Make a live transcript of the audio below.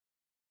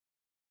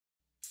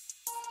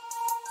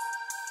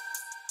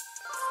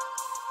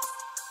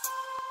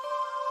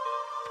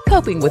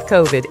Coping with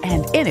COVID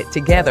and In It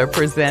Together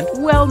present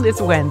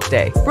Wellness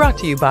Wednesday, brought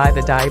to you by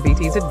the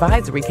Diabetes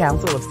Advisory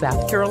Council of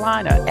South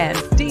Carolina and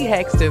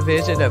DHEC's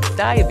Division of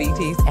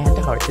Diabetes and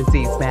Heart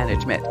Disease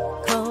Management.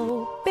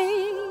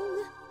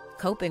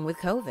 Coping with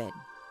COVID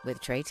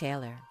with Tre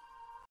Tailor.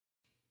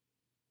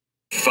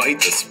 Fight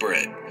the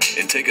spread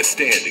and take a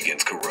stand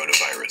against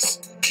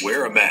coronavirus.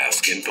 Wear a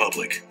mask in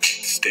public.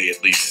 Stay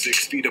at least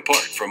 6 feet apart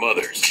from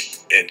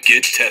others. And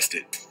get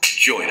tested.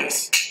 Join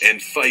us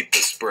and fight the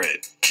spread.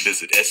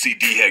 Visit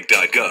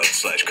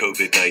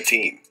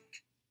scdhec.gov/COVID-19.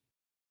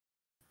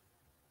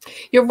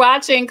 You're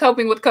watching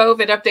Coping with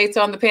COVID,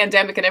 updates on the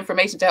pandemic and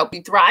information to help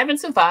you thrive and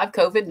survive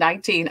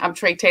COVID-19. I'm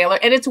Tre Tailor,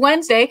 and it's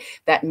Wednesday.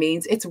 That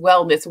means it's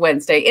Wellness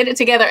Wednesday. In It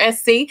Together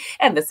SC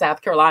and the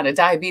South Carolina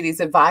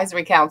Diabetes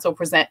Advisory Council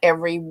present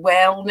every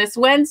Wellness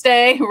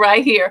Wednesday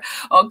right here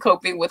on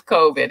Coping with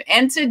COVID.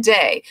 And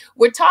today,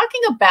 we're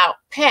talking about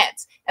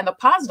pets and the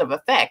positive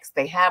effects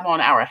they have on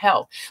our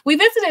health. We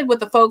visited with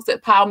the folks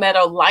at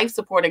Palmetto Life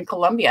Support in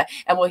Columbia,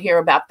 and we'll hear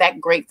about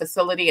that great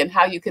facility and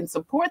how you can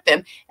support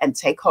them and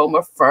take home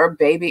a fur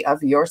baby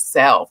of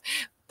yourself.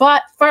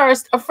 But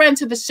first, a friend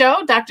to the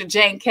show, Dr.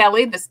 Jane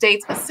Kelly, the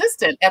state's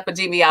assistant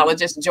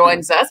epidemiologist,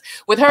 joins us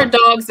with her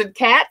dogs and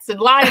cats and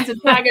lions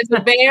and tigers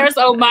and bears,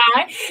 oh my.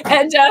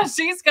 And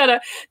she's going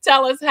to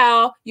tell us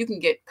how you can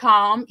get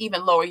calm,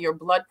 even lower your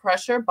blood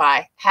pressure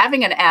by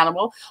having an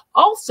animal.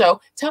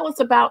 Also, tell us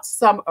about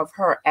some of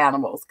her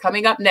animals.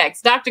 Coming up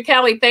next, Dr.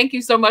 Kelly, thank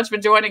you so much for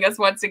joining us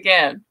once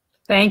again.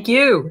 Thank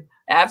you.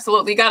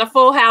 Absolutely. Got a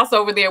full house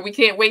over there. We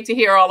can't wait to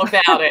hear all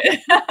about it.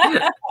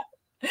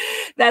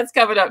 That's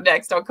coming up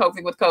next on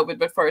Coping with COVID,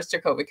 but first,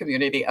 your COVID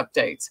community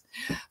updates.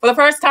 For the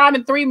first time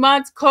in 3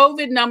 months,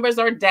 COVID numbers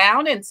are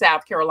down in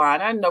South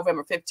Carolina.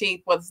 November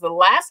 15th was the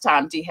last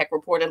time DHEC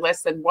reported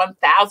less than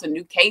 1,000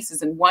 new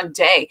cases in one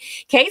day.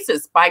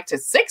 Cases spiked to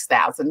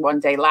 6,000 one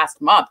day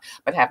last month,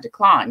 but have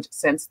declined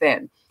since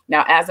then.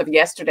 Now, as of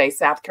yesterday,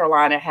 South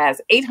Carolina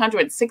has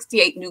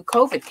 868 new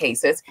COVID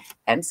cases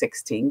and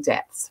 16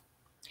 deaths.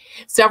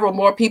 Several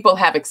more people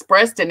have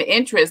expressed an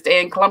interest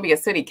in Columbia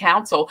City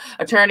Council.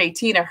 Attorney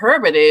Tina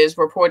Herbert is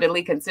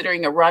reportedly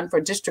considering a run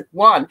for District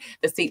 1,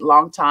 the seat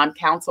longtime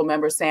council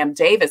member Sam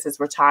Davis is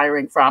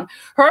retiring from.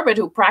 Herbert,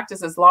 who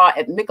practices law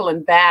at Mickle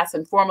and Bass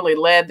and formerly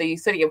led the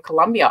City of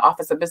Columbia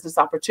Office of Business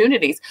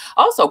Opportunities,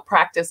 also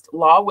practiced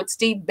law with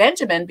Steve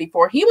Benjamin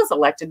before he was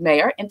elected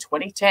mayor in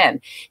 2010.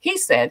 He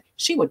said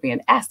she would be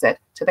an asset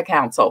to the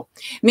council.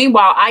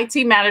 Meanwhile,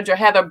 IT manager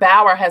Heather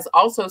Bauer has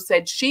also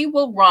said she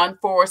will run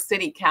for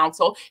city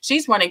council.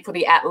 She's running for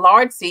the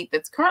at-large seat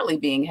that's currently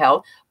being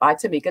held by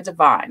Tamika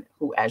Devine,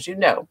 who, as you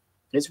know,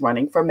 is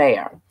running for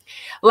mayor.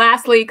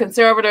 Lastly,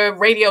 conservative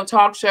radio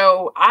talk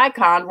show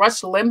icon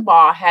Rush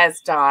Limbaugh has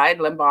died.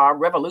 Limbaugh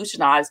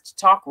revolutionized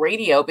talk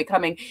radio,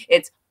 becoming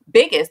its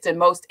biggest and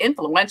most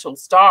influential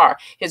star.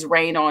 His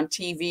reign on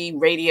TV,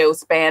 radio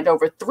spanned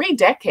over 3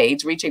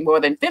 decades, reaching more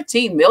than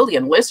 15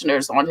 million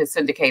listeners on his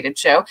syndicated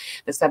show.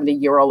 The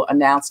 70-year-old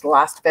announced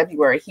last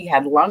February he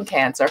had lung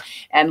cancer,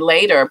 and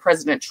later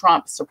President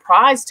Trump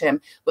surprised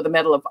him with a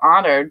Medal of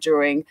Honor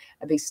during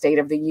the State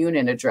of the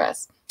Union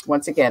address.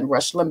 Once again,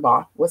 Rush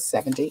Limbaugh was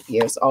 70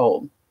 years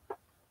old.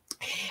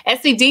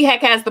 SCDHEC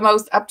has the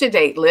most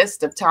up-to-date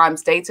list of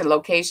times, dates, and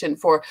location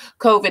for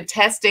COVID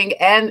testing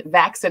and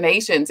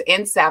vaccinations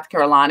in South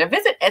Carolina.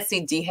 Visit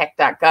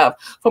scdhec.gov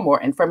for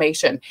more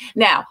information.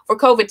 Now, for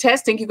COVID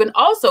testing, you can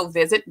also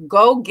visit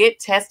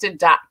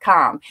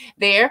gogettested.com.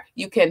 There,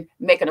 you can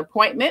make an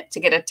appointment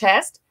to get a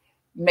test,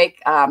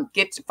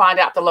 find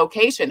out the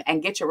location,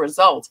 and get your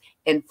results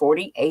in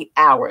 48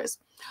 hours.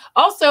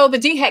 Also, the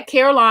DHEC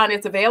Care Line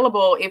is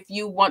available if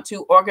you want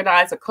to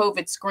organize a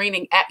COVID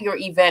screening at your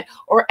event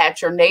or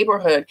at your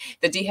neighborhood.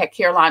 The DHEC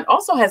Care Line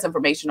also has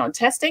information on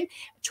testing,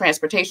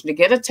 transportation to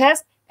get a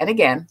test, and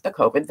again, the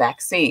COVID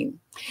vaccine.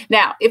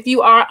 Now, if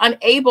you are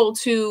unable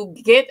to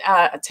get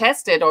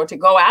tested or to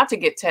go out to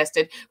get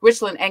tested,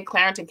 Richland and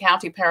Clarendon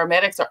County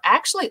paramedics are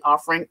actually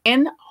offering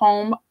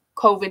in-home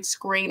COVID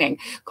screening.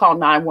 Call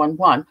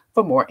 911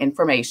 for more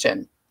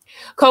information.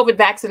 COVID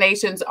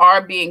vaccinations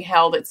are being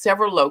held at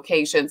several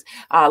locations.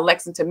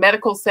 Lexington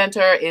Medical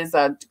Center is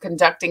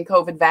conducting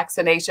COVID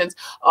vaccinations.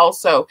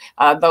 Also,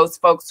 those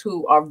folks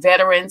who are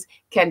veterans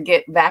can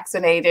get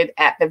vaccinated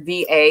at the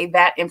VA.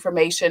 That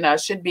information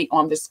should be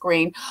on the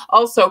screen.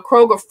 Also,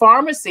 Kroger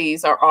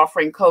pharmacies are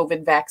offering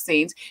COVID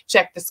vaccines.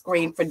 Check the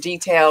screen for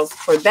details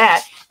for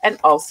that, and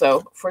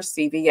also for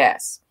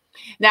CVS.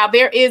 Now,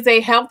 there is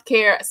a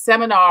healthcare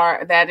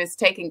seminar that is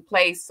taking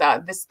place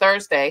this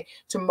Thursday,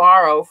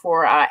 tomorrow,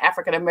 for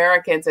African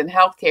Americans in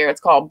healthcare. It's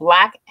called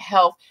Black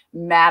Health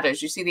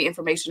Matters. You see the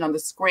information on the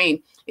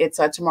screen. It's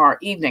tomorrow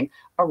evening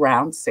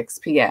around 6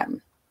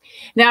 p.m.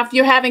 Now, if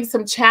you're having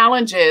some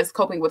challenges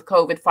coping with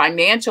COVID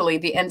financially,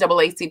 the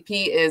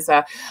NAACP is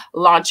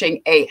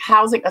launching a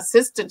housing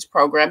assistance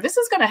program. This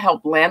is going to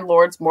help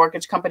landlords,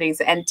 mortgage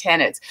companies, and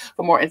tenants.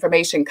 For more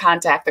information,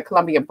 contact the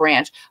Columbia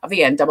branch of the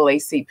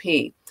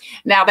NAACP.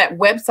 Now, that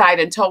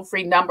website and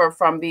toll-free number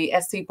from the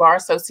SC Bar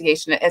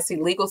Association and SC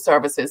Legal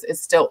Services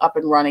is still up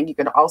and running. You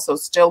can also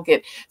still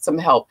get some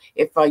help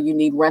if you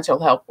need rental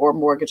help or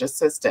mortgage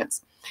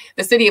assistance.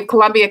 The City of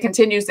Columbia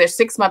continues their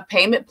 6-month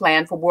payment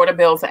plan for water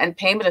bills and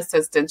payment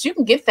assistance. You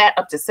can get that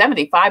up to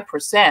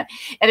 75%.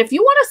 And if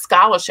you want a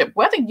scholarship,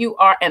 whether you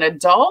are an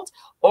adult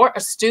or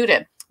a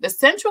student, the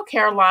Central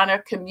Carolina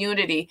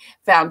Community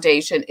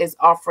Foundation is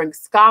offering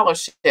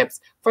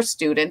scholarships for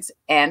students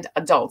and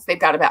adults. They've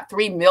got about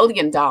 $3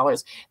 million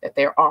that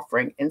they're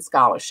offering in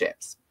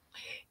scholarships.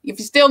 If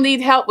you still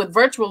need help with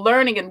virtual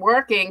learning and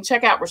working,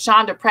 check out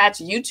Rashonda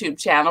Pratt's YouTube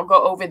channel.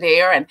 Go over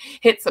there and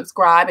hit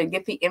subscribe and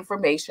get the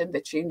information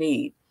that you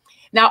need.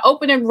 Now,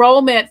 open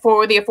enrollment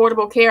for the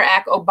Affordable Care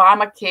Act,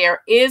 Obamacare,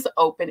 is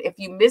open. If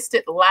you missed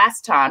it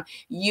last time,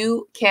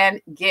 you can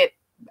get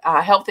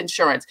health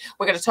insurance.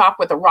 We're going to talk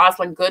with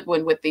Rosalind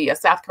Goodwin with the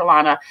South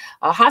Carolina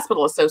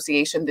Hospital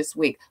Association this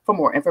week for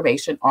more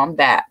information on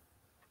that.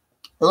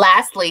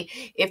 Lastly,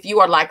 if you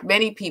are like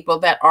many people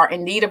that are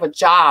in need of a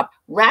job,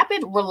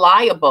 Rapid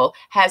Reliable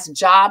has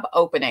job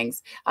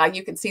openings.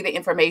 You can see the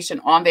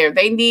information on there.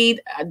 They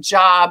need a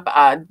job.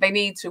 They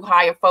need to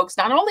hire folks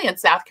not only in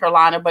South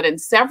Carolina, but in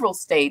several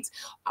states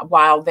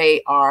while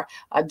they are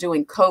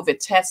doing COVID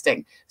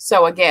testing.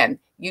 So again,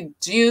 you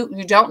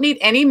don't need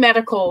any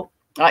medical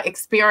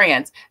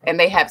experience, and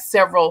they have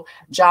several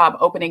job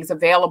openings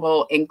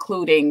available,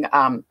 including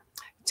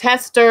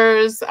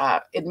testers,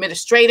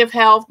 administrative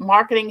help,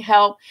 marketing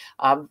help,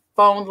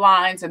 phone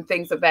lines, and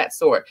things of that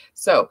sort.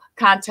 So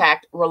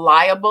contact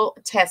Reliable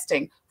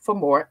Testing for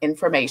more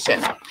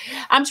information.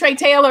 I'm Tre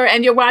Tailor,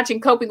 and you're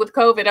watching Coping with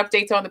COVID,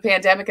 updates on the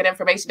pandemic and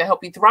information to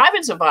help you thrive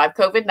and survive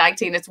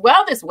COVID-19. It's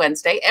Wellness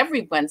Wednesday,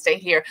 every Wednesday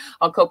here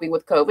on Coping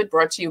with COVID,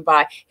 brought to you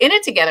by In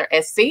It Together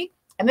SC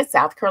and the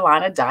South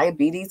Carolina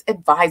Diabetes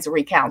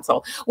Advisory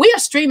Council. We are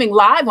streaming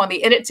live on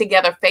the In It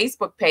Together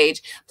Facebook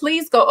page.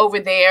 Please go over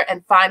there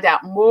and find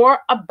out more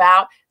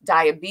about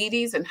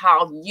diabetes and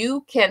how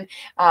you can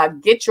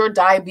get your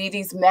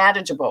diabetes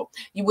manageable.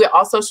 We're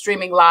also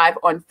streaming live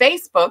on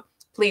Facebook.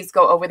 Please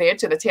go over there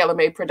to the Tailor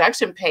Made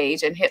Production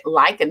page and hit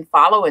like and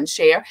follow and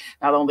share.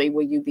 Not only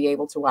will you be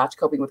able to watch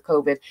Coping with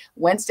COVID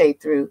Wednesday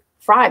through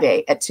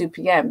Friday at 2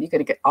 p.m. You're going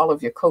to get all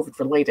of your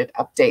COVID-related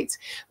updates.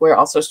 We're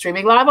also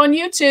streaming live on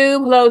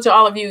YouTube. Hello to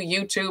all of you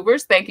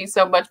YouTubers. Thank you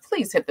so much.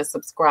 Please hit the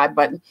subscribe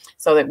button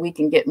so that we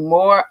can get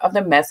more of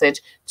the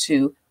message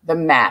to the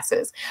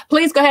masses.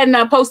 Please go ahead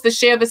and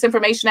share this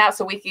information out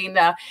so we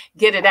can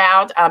get it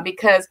out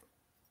because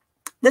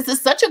this is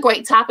such a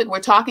great topic we're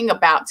talking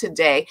about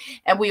today.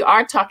 And we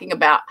are talking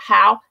about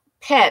how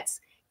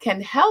pets can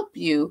help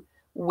you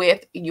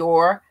with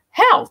your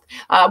health.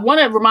 I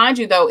want to remind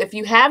you, though, if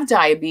you have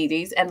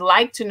diabetes and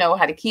like to know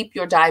how to keep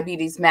your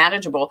diabetes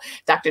manageable,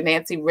 Dr.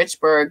 Nancy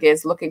Richburg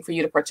is looking for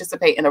you to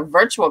participate in a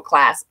virtual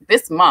class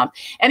this month.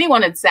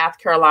 Anyone in South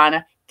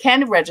Carolina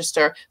can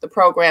register. The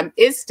program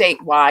is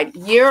statewide,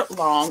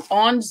 year-long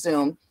on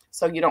Zoom,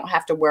 so you don't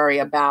have to worry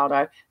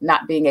about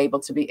not being able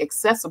to be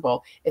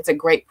accessible. It's a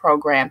great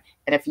program,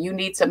 and if you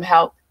need some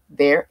help,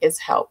 there is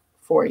help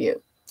for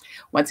you.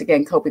 Once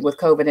again, Coping with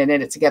COVID and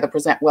In It Together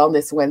present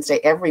Wellness Wednesday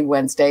every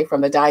Wednesday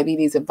from the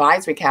Diabetes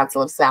Advisory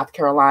Council of South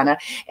Carolina.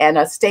 And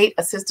a state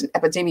assistant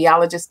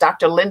epidemiologist,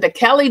 Dr. Linda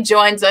Kelly,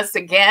 joins us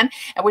again.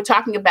 And we're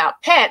talking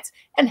about pets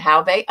and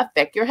how they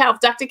affect your health.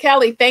 Dr.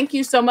 Kelly, thank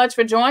you so much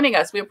for joining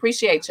us. We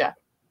appreciate you.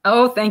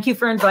 Oh, thank you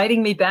for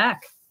inviting me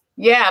back.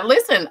 Yeah,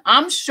 listen,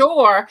 I'm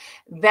sure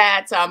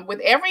that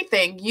with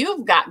everything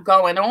you've got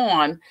going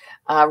on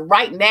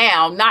right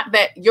now, not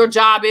that your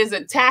job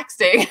isn't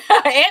taxing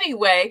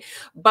anyway,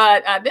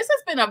 but this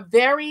has been a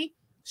very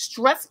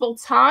stressful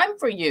time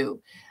for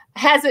you.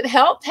 Has it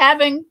helped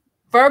having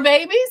fur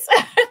babies?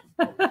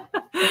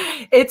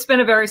 It's been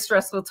a very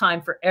stressful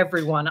time for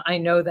everyone. I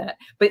know that.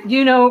 But,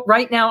 you know,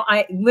 right now,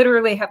 I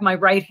literally have my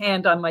right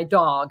hand on my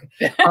dog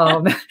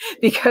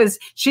because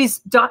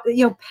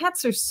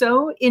pets are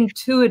so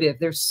intuitive.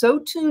 They're so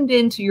tuned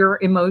into your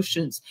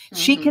emotions. Mm-hmm.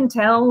 She can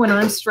tell when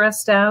I'm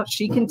stressed out.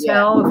 She can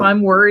tell if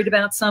I'm worried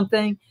about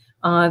something.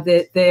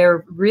 That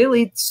they're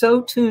really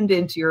so tuned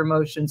into your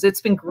emotions.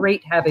 It's been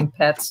great having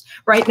pets.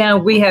 Right now,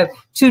 we have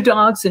 2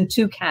 dogs and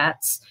 2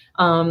 cats.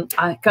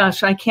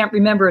 I can't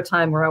remember a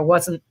time where I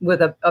wasn't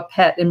with a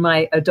pet in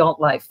my adult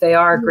life. They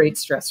are a great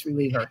stress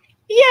reliever.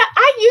 Yeah,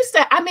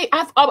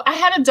 I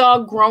had a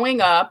dog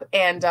growing up.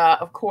 And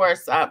of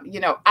course,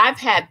 I've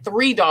had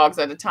 3 dogs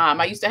at a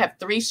time. I used to have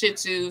 3 Shih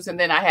Tzus, and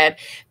then I had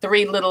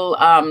 3 little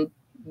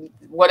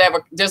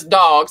just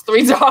dogs,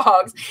 3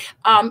 dogs.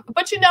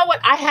 But you know what?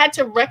 I had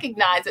to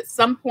recognize at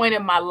some point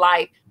in my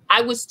life,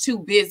 I was too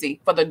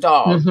busy for the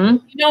dog. Mm-hmm.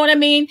 You know what I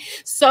mean?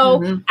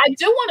 So I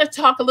do want to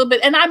talk a little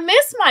bit, and I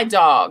miss my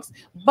dogs,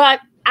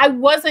 but I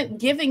wasn't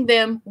giving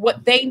them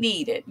what they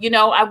needed. You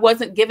know, I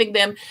wasn't giving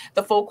them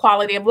the full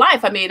quality of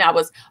life. I mean, I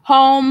was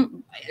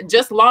home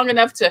just long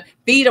enough to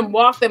feed them,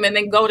 walk them, and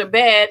then go to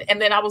bed.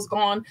 And then I was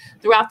gone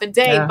throughout the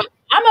day. Yeah. But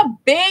I'm a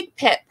big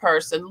pet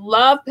person,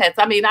 love pets.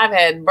 I mean, I've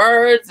had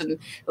birds and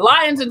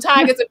lions and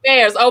tigers and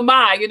bears. Oh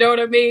my, you know what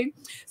I mean?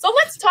 So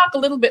let's talk a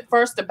little bit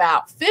first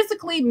about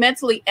physically,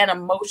 mentally, and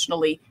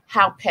emotionally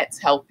how pets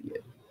help you.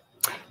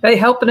 They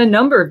help in a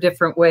number of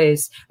different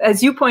ways.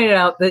 As you pointed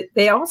out, that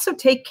they also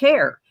take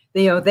care.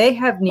 You know, they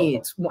have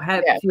needs.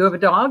 If you have a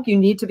dog, you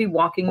need to be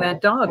walking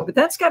that dog, but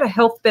that's got a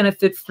health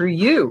benefit for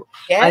you.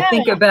 Yeah. I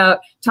think about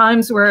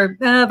times where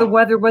the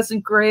weather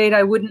wasn't great.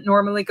 I wouldn't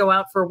normally go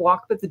out for a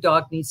walk, but the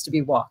dog needs to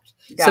be walked.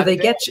 So they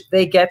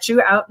get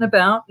you out and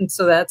about. And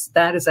so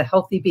that is a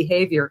healthy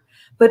behavior.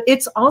 But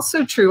it's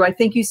also true, I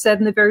think you said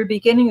in the very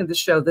beginning of the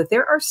show, that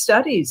there are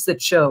studies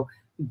that show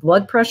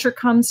blood pressure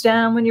comes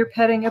down when you're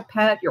petting a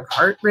pet, your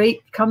heart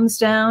rate comes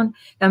down.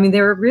 I mean,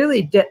 there are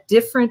really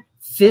different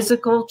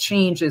physical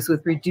changes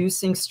with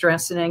reducing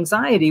stress and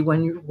anxiety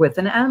when you're with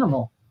an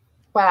animal.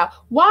 Wow.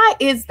 Why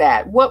is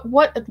that? What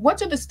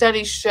do the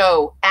studies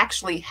show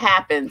actually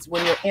happens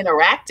when you're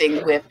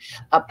interacting with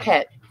a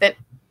pet that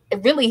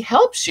it really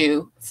helps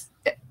you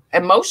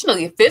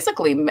emotionally,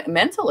 physically,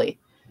 mentally?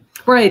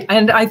 Right.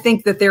 And I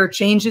think that there are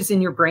changes in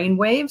your brain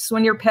waves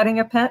when you're petting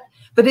a pet,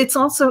 but it's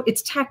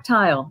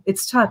tactile,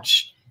 it's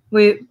touch.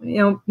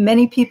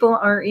 Many people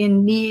are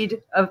in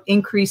need of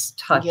increased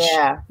touch.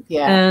 Yeah.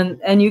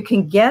 And you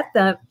can get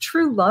that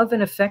true love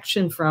and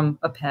affection from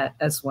a pet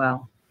as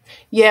well.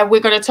 Yeah,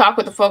 we're going to talk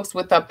with the folks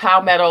with the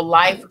Palmetto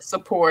Life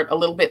Support a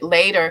little bit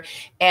later.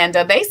 And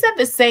they said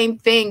the same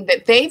thing,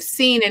 that they've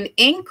seen an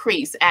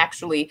increase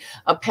actually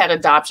of pet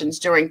adoptions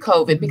during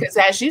COVID, because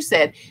as you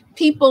said,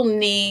 people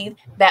need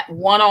that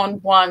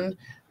one-on-one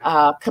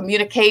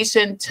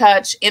communication,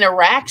 touch,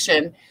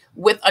 interaction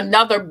with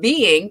another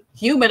being,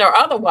 human or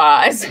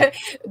otherwise, that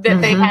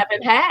they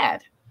haven't had.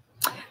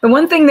 The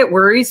one thing that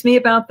worries me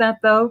about that,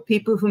 though,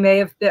 people who may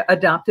have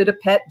adopted a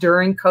pet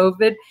during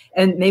COVID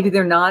and maybe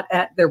they're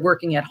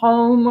working at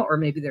home, or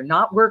maybe they're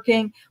not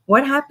working.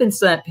 What happens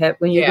to that pet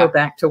when you go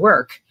back to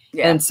work?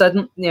 Yeah. And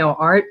suddenly,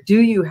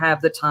 do you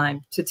have the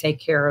time to take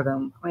care of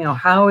them?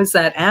 How is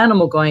that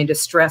animal going to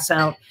stress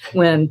out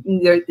when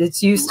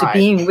it's used to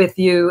being with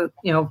you,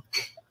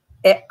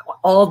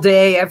 all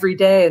day, every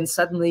day, and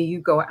suddenly you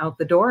go out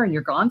the door and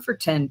you're gone for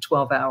 10,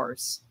 12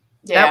 hours.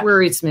 Yeah. That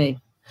worries me.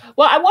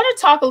 Well, I want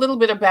to talk a little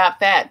bit about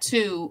that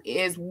too,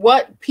 is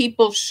what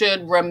people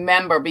should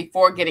remember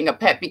before getting a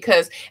pet,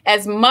 because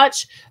as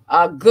much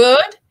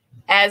good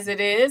as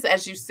it is,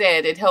 as you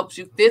said, it helps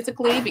you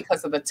physically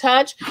because of the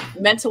touch,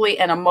 mentally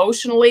and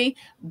emotionally,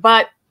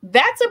 but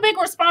that's a big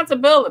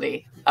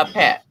responsibility, a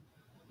pet.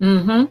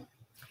 Mm-hmm.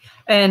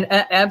 And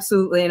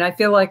absolutely. And I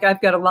feel like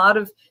I've got a lot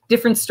of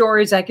different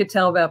stories I could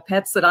tell about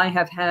pets that I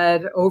have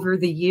had over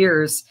the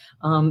years.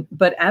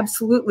 But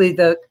absolutely,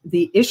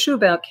 the issue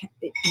about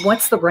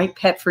what's the right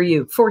pet for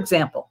you. For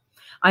example,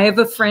 I have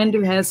a friend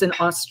who has an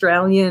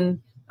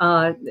Australian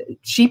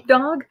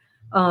sheepdog.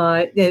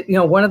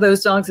 One of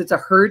those dogs, it's a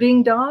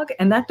herding dog.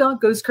 And that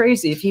dog goes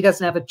crazy if he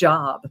doesn't have a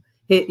job.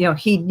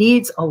 He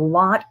needs a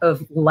lot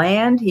of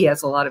land. He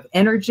has a lot of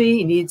energy.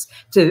 He needs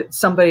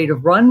somebody to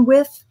run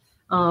with.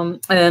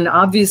 And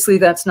obviously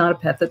that's not a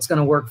pet that's going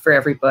to work for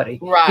everybody.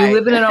 Right. If you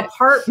live in an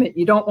apartment,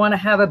 you don't want to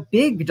have a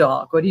big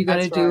dog. What are you going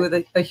to do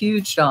with a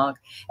huge dog?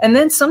 And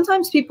then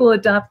sometimes people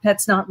adopt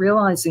pets not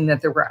realizing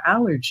that there were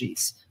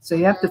allergies. So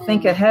you have to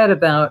think ahead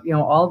about,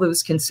 all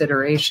those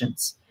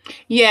considerations.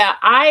 Yeah,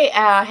 I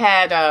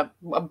had a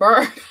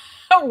bird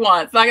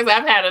once. Like I said,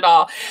 I've had it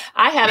all.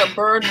 I had a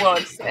bird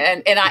once,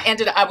 and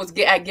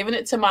I'd given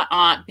it to my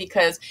aunt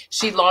because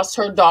she lost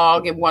her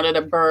dog and wanted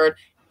a bird.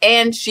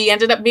 And she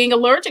ended up being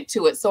allergic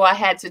to it. So I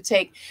had to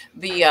take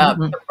the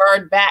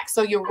bird back.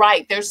 So you're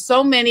right. There's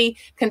so many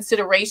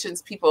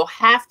considerations people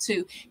have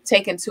to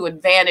take into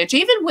advantage,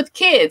 even with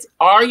kids.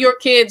 Are your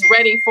kids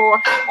ready for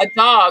a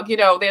dog?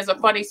 There's a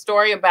funny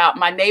story about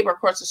my neighbor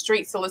across the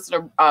street,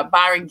 Solicitor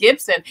Byron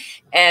Gibson.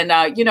 And,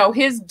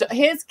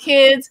 his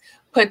kids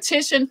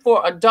petitioned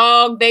for a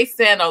dog. They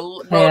wrote a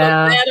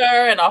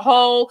letter and a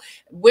whole,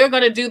 we're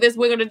going to do this,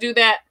 we're going to do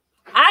that.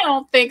 I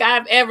don't think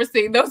I've ever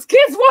seen those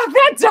kids walk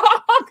that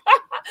dog.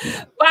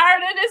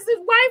 Byron and his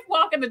wife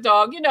walking the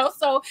dog,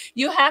 so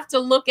you have to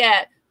look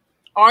at,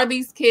 are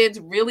these kids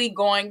really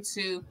going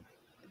to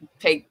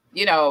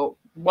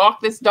walk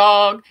this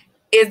dog?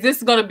 Is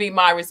this going to be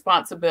my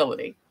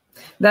responsibility?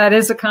 That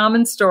is a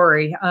common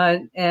story.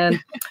 And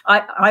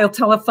I'll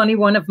tell a funny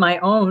one of my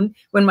own.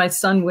 When my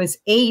son was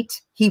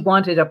 8, he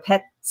wanted a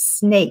pet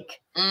snake.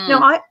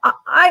 Now,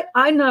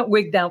 I'm not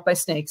wigged out by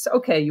snakes.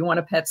 Okay, you want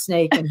a pet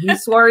snake. And he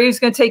swore he was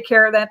going to take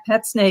care of that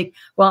pet snake.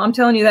 Well, I'm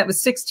telling you, that was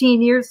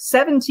 17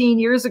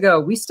 years ago.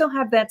 We still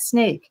have that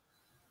snake.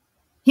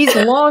 He's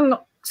long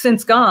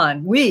since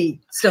gone.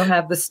 We still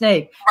have the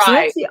snake. Right. So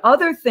that's the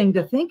other thing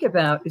to think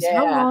about is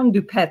how long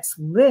do pets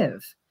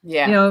live?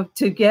 Yeah. You know,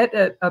 to get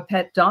a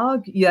pet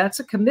dog, yeah,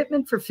 that's a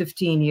commitment for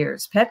 15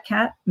 years. Pet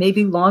cat,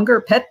 maybe longer.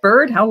 Pet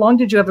bird, how long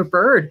did you have a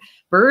bird?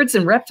 Birds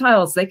and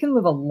reptiles, they can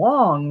live a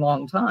long,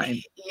 long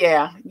time.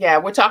 Yeah, yeah.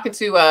 We're talking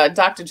to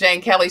Dr.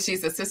 Jane Kelly.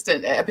 She's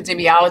assistant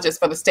epidemiologist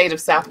for the state of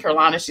South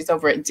Carolina. She's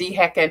over at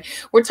DHEC. And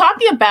we're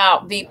talking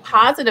about the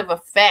positive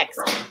effects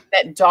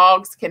that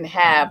dogs can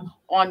have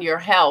on your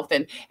health.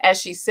 And as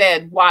she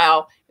said,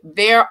 while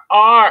there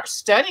are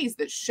studies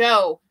that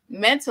show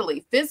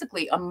mentally,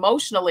 physically,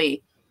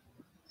 emotionally,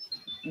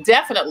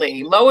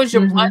 definitely lowers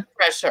your blood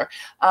pressure,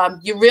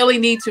 you really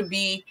need to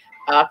be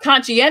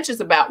conscientious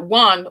about,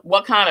 one,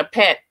 what kind of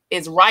pet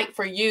is right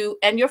for you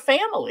and your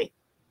family.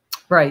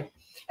 Right.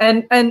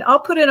 And I'll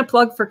put in a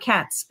plug for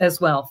cats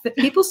as well.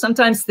 People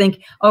sometimes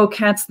think, oh,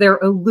 cats, they're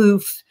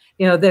aloof.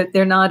 You know,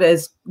 they're not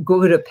as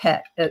good a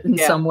pet in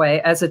some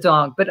way as a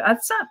dog. But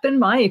that's not been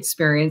my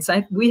experience.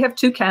 We have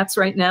 2 cats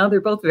right now. They're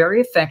both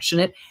very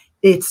affectionate.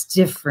 It's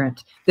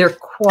different. They're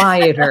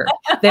quieter.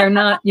 They're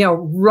not, you know,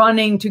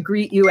 running to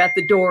greet you at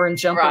the door and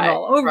jumping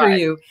all over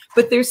you,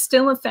 but they're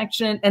still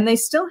affectionate, and they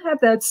still have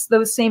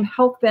those same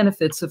health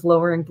benefits of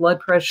lowering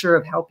blood pressure,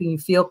 of helping you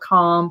feel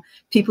calm.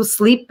 People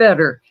sleep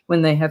better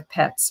when they have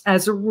pets,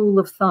 as a rule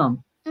of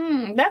thumb.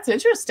 That's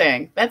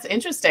interesting. That's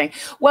interesting.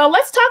 Well,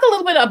 let's talk a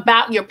little bit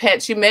about your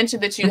pets. You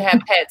mentioned that you have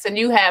pets, and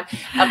you have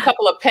a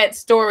couple of pet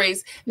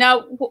stories.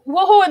 Now,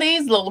 who are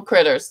these little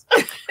critters?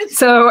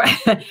 So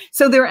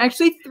there are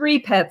actually 3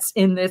 pets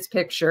in this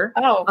picture.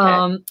 Oh,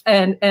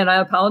 okay. And I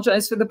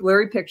apologize for the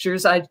blurry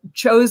pictures. I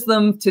chose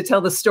them to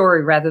tell the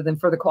story rather than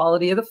for the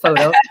quality of the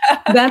photo.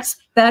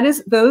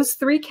 Those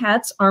 3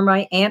 cats are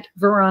my Aunt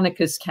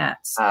Veronica's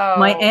cats. Oh,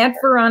 my Aunt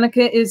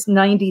Veronica is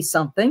 90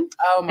 something.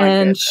 Oh, my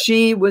and goodness.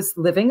 she was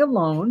living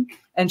alone,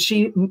 and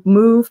she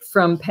moved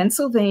from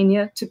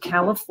Pennsylvania to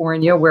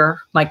California, where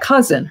my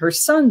cousin, her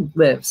son,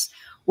 lives.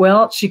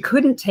 Well, she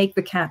couldn't take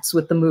the cats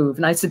with the move.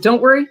 And I said,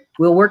 don't worry,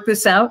 we'll work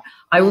this out.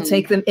 I will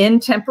take them in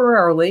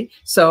temporarily.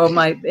 So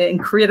my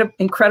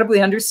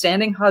incredibly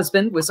understanding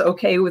husband was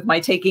okay with my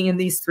taking in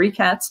these 3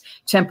 cats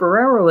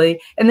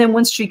temporarily. And then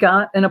once she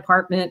got an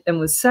apartment and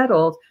was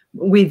settled,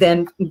 we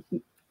then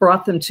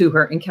brought them to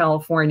her in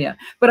California.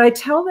 But I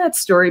tell that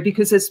story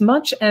because as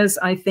much as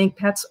I think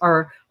pets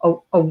are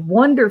a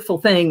wonderful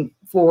thing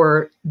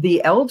for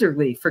the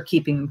elderly, for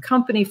keeping them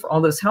company, for all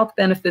those health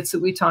benefits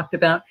that we talked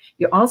about,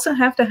 you also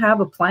have to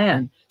have a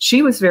plan.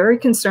 She was very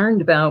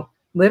concerned about,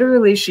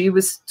 literally, she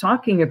was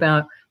talking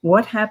about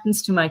what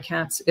happens to my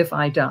cats if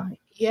I die.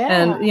 Yeah.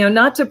 And, you know,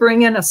 not to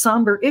bring in a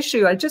somber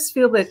issue, I just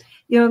feel that,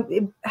 you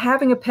know,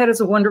 having a pet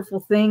is a wonderful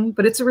thing,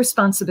 but it's a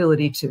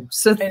responsibility too.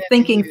 So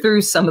thinking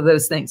through some of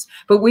those things.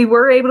 But we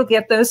were able to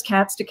get those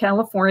cats to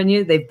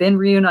California. They've been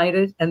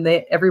reunited, and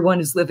everyone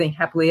is living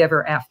happily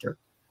ever after.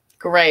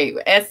 Great.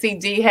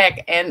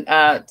 SCDHEC and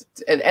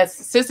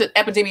assistant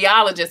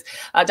epidemiologist,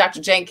 Dr.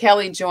 Jane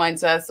Kelly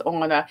joins us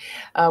on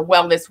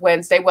Wellness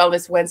Wednesday.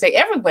 Wellness Wednesday,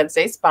 every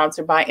Wednesday,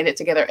 sponsored by In It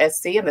Together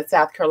SC and the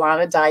South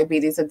Carolina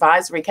Diabetes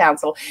Advisory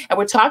Council. And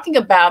we're talking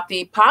about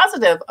the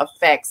positive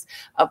effects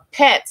of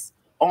pets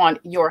on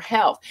your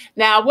health.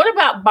 Now, what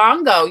about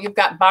Bongo? You've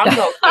got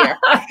Bongo here.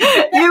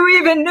 You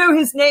even knew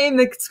his name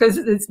because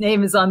his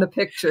name is on the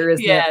picture,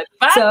 isn't it?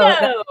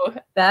 Bongo. So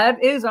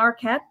that is our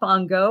cat,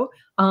 Bongo.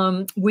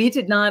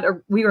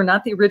 We were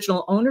not the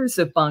original owners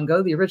of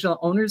Bongo. The original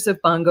owners of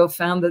Bongo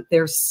found that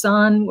their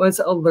son was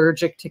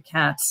allergic to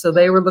cats. So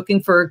they were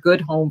looking for a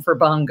good home for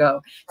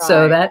Bongo. Right.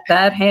 So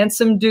that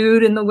handsome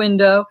dude in the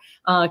window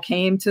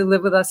came to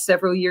live with us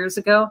several years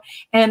ago.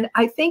 And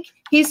I think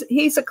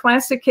he's a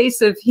classic case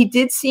of, he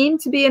did seem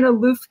to be an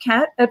aloof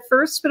cat at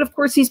first, but of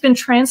course he's been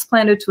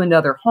transplanted to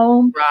another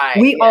home. Right.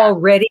 We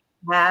already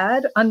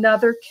had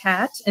another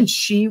cat, and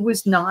she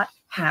was not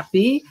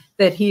happy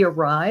that he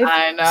arrived.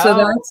 I know.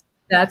 So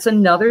that's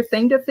another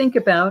thing to think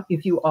about.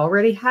 If you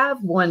already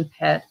have one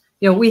pet,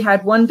 you know, we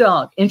had one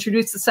dog,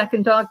 introduced the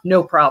second dog,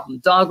 no problem.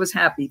 Dog was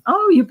happy.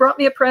 Oh, you brought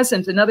me a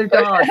present, another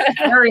dog,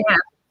 very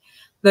happy.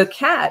 The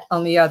cat,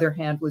 on the other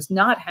hand, was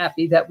not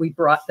happy that we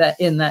brought that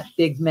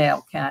big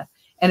male cat.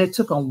 And it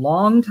took a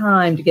long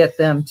time to get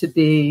them to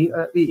be,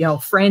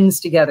 friends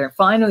together.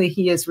 Finally,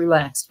 he is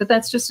relaxed. But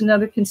that's just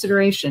another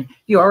consideration.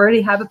 If you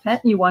already have a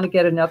pet and you want to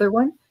get another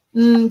one,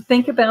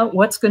 think about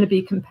what's going to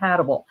be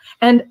compatible.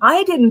 And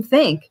I didn't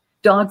think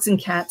dogs and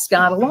cats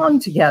got along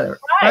together.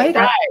 Right.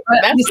 That's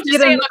what you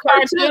see in the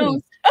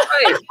cartoons.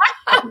 Right.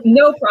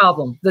 No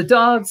problem. The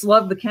dogs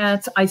love the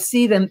cats. I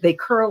see them. They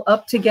curl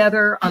up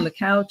together on the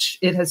couch.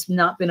 It has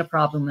not been a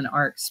problem in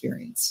our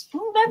experience.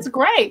 Oh, that's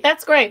great.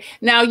 That's great.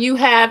 Now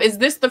is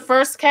this the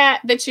first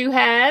cat that you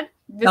had?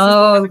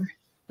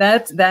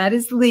 That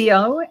is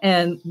Leo.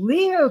 And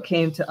Leo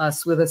came to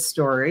us with a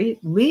story.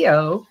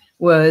 Leo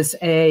was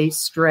a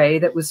stray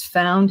that was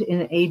found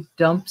in a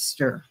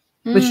dumpster,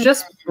 which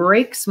just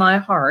breaks my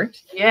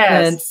heart.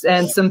 Yes.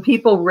 And some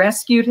people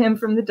rescued him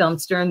from the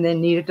dumpster and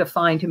then needed to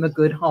find him a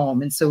good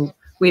home. And so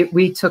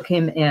we took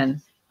him in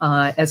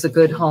as a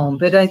good home.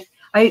 But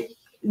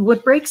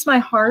what breaks my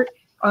heart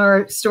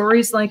are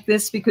stories like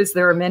this, because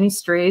there are many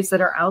strays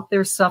that are out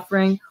there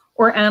suffering,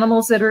 or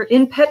animals that are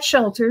in pet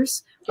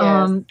shelters.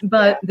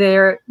 But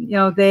they're,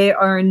 they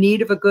are in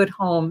need of a good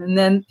home. And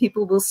then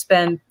people will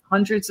spend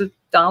hundreds of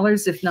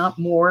dollars, if not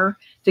more,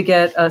 to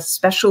get a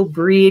special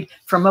breed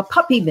from a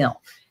puppy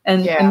mill.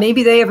 And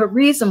maybe they have a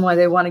reason why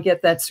they want to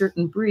get that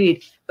certain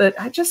breed. But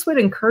I just would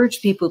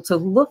encourage people to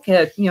look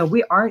at,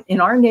 we are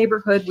in our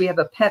neighborhood, we have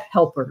a pet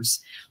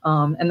helpers.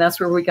 And that's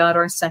where we got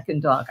our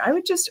second dog. I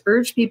would just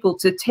urge people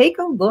to take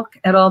a look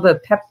at all the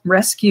pet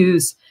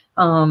rescues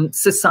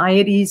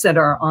societies that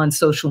are on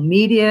social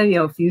media.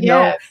 If you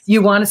know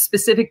you want a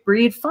specific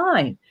breed,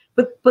 fine.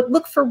 But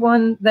look for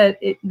one that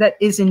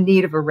is in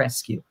need of a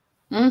rescue.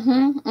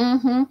 And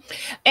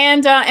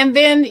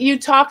then you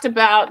talked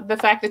about the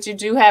fact that you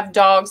do have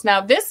dogs.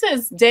 Now, this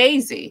is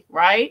Daisy,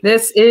 right?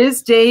 This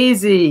is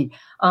Daisy.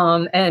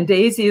 And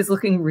Daisy is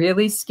looking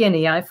really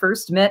skinny. I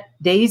first met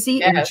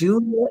Daisy in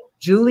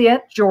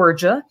Juliet,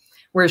 Georgia,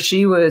 where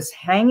she was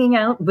hanging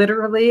out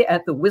literally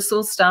at the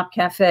Whistle Stop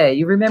Cafe.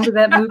 You remember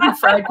that movie,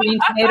 Fried Green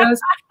Tomatoes?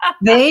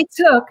 They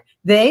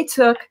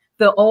took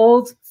the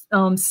old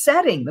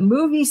setting, the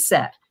movie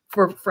set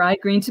for Fried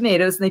Green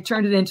Tomatoes, and they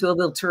turned it into a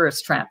little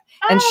tourist trap.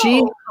 And she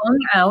hung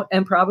out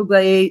and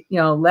probably ate,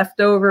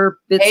 leftover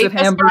bits of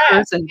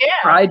hamburgers and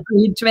fried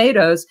green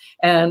tomatoes,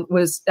 and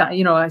was,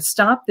 I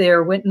stopped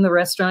there, went in the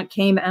restaurant,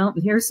 came out,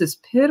 and here's this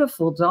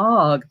pitiful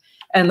dog.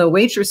 And the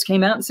waitress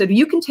came out and said,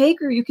 you can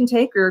take her, you can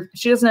take her.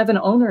 She doesn't have an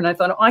owner. And I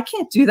thought, I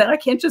can't do that. I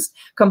can't just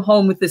come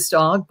home with this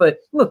dog. But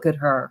look at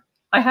her.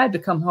 I had to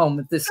come home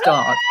with this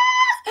dog.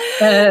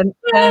 And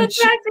Dr.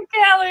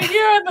 Kelly,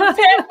 you're the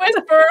pet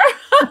whisperer.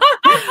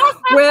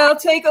 Well,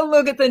 take a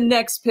look at the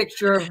next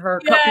picture of her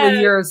a couple of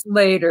years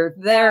later.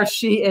 There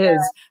she is,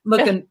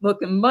 looking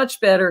much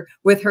better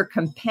with her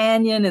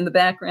companion in the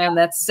background.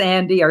 That's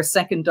Sandy, our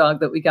second dog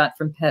that we got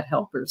from Pet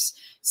Helpers.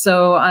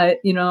 So I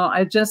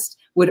just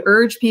would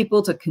urge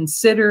people to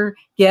consider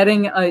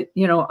getting a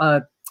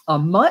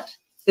mutt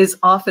is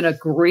often a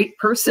great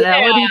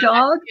personality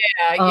dog.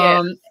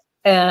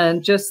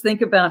 And just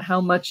think about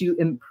how much you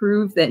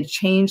improve that,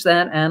 change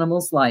that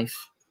animal's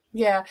life.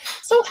 Yeah.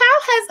 So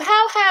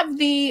how have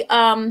the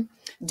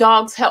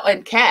dogs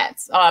and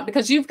cats?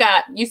 Because you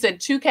said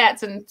 2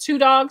 cats and 2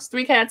 dogs,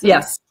 3 cats.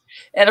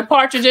 And a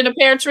partridge in a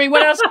pear tree.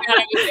 What else you got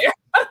over there?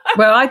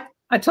 Well,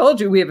 I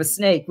told you we have a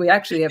snake. We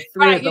actually have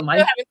 3 of them.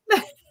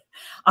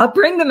 I'll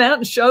bring them out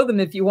and show them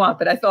if you want,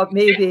 but I thought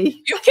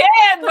maybe you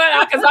can,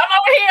 but because I'm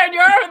over here and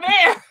you're over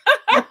there.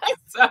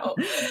 So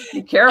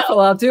be careful.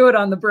 I'll do it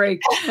on the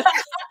break.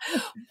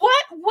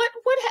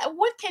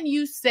 What can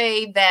you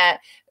say that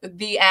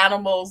the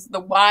animals,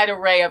 the wide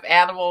array of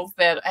animals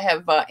that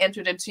have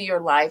entered into your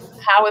life,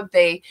 how have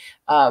they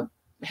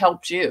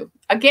helped you?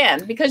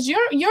 Again, because you're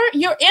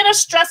in a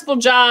stressful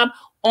job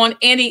on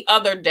any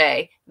other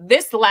day.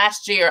 This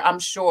last year, I'm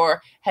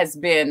sure, has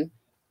been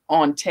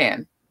on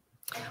 10.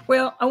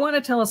 Well, I want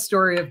to tell a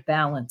story of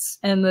balance.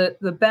 And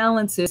the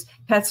balance is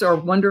pets are a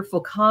wonderful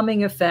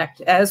calming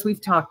effect. As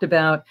we've talked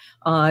about,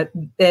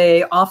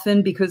 they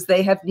often, because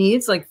they have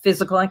needs like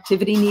physical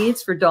activity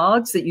needs for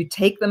dogs, that you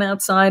take them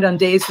outside on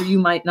days where you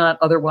might not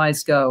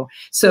otherwise go.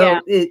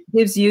 So it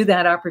gives you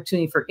that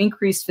opportunity for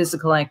increased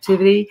physical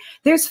activity.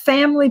 There's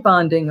family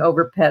bonding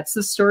over pets.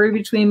 The story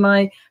between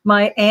my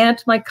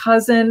aunt, my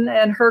cousin,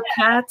 and her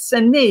cats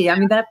and me. I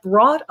mean, that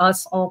brought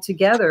us all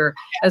together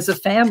as a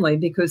family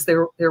because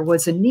there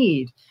was a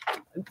need.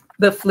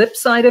 The flip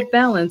side of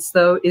balance,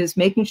 though, is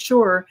making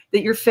sure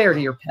that you're fair to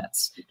your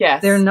pets.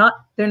 Yes. They're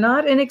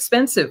not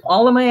inexpensive.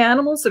 All of my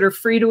animals that are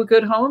free to a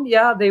good home,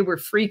 they were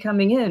free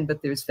coming in,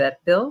 but there's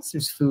vet bills,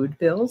 there's food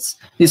bills,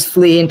 there's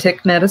flea and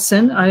tick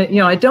medicine.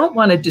 I don't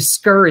want to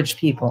discourage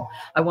people.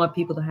 I want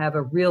people to have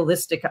a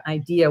realistic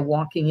idea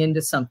walking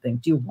into something.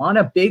 Do you want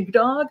a big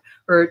dog,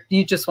 or do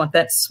you just want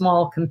that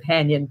small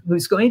companion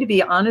who's going to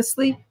be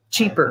honestly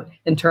cheaper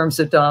in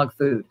terms of dog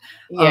food?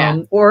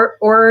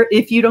 Or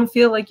if you don't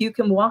feel like you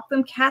can walk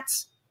them,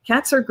 cats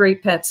are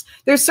great pets.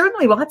 There's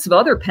certainly lots of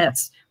other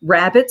pets.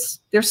 Rabbits,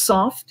 they're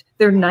soft,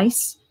 they're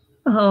nice.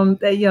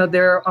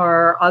 There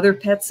are other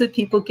pets that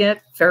people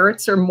get.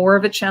 Ferrets are more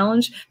of a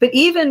challenge. But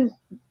even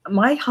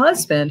my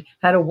husband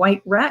had a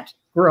white rat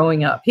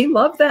growing up. He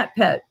loved that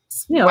pet.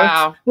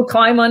 We'll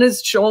climb on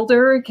his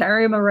shoulder and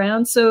carry him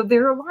around. So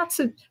there are lots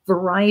of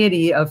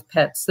variety of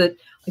pets that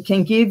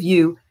can give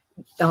you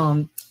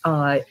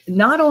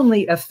not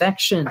only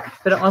affection,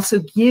 but also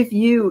give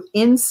you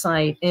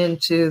insight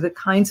into the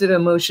kinds of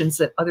emotions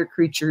that other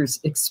creatures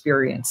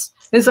experience.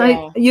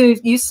 Because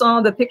you saw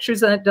the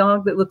pictures of that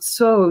dog that looked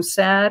so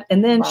sad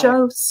and then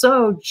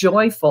so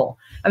joyful.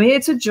 I mean,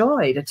 it's a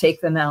joy to take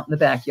them out in the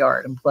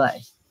backyard and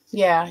play.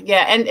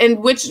 And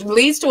which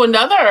leads to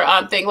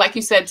another thing, like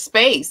you said,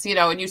 space,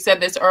 and you said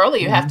this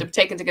earlier, you have to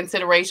take into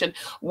consideration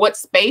what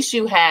space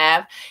you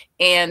have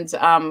and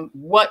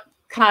what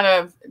kind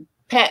of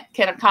pet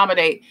can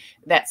accommodate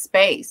that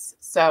space.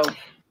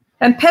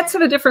 And pets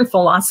have a different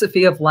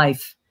philosophy of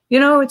life.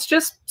 It's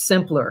just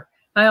simpler.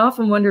 I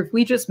often wonder if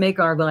we just make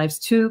our lives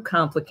too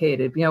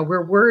complicated. You know,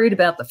 we're worried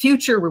about the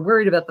future. We're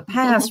worried about the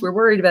past. We're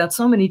worried about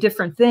so many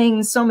different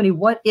things, so many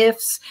what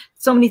ifs,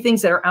 so many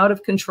things that are out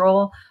of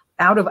control,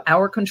 out of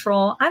our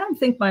control. I don't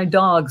think my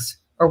dogs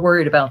are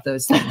worried about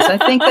those things. I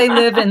think they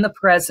live in the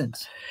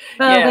present.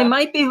 Well, they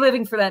might be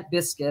living for that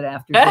biscuit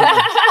after dinner,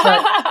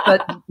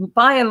 but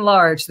by and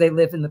large, they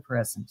live in the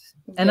present.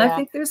 And I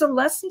think there's a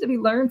lesson to be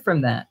learned from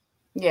that.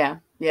 Yeah,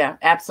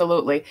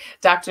 absolutely.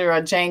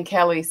 Dr. Jane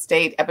Kelly,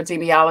 state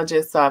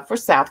epidemiologist for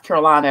South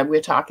Carolina.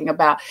 We're talking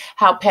about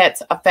how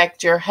pets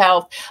affect your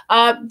health.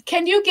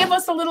 Can you give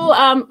us a little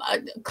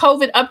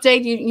COVID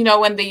update? You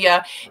know, in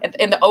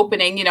the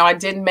opening, you know, I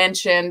did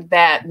mention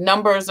that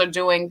numbers are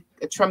doing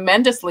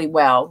tremendously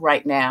well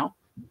right now.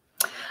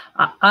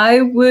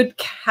 I would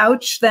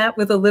couch that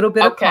with a little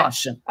bit of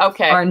caution.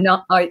 Okay.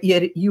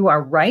 You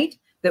are right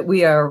that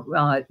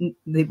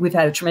we've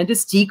had a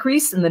tremendous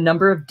decrease in the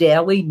number of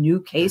daily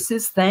new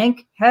cases.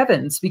 Thank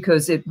heavens,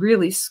 because it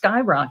really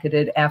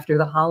skyrocketed after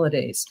the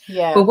holidays.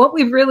 Yeah. But what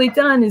we've really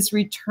done is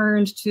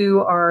returned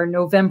to our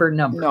November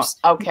numbers.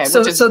 No. Okay.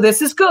 So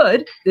this is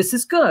good. This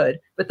is good.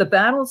 But the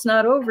battle's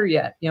not over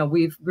yet. You know,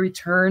 we've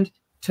returned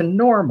to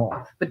normal,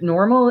 but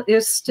normal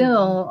is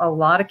still a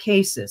lot of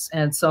cases.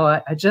 And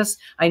so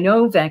I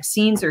know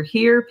vaccines are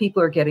here.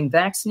 People are getting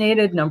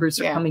vaccinated. Numbers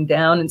are coming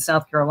down in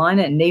South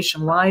Carolina and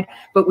nationwide,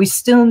 but we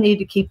still need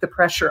to keep the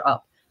pressure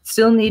up.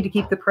 Still need to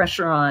keep the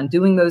pressure on,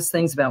 doing those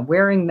things about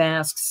wearing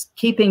masks,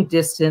 keeping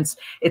distance.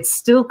 It's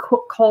still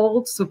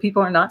cold, so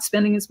people are not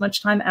spending as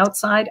much time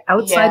outside.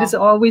 Outside is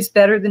always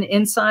better than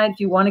inside. If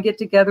you want to get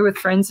together with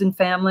friends and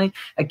family,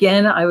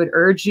 again, I would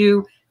urge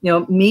you,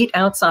 meet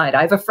outside.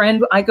 I have a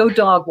friend I go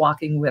dog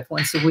walking with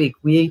once a week.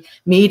 We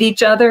meet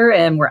each other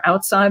and we're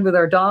outside with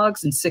our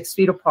dogs and 6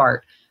 feet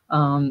apart.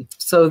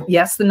 So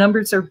yes, the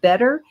numbers are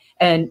better.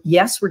 And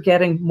yes, we're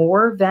getting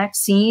more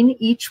vaccine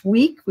each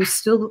week.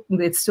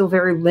 It's still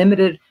very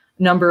limited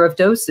number of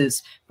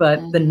doses, but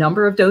the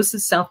number of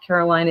doses South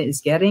Carolina is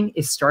getting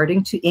is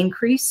starting to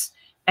increase.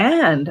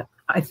 And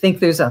I think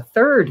there's a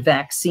third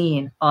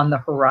vaccine on the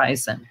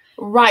horizon.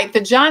 Right.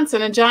 The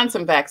Johnson &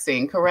 Johnson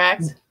vaccine,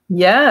 correct?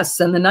 Yes.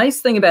 And the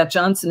nice thing about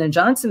Johnson &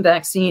 Johnson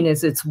vaccine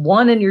is it's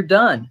one and you're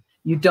done.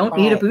 You don't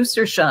need a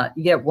booster shot.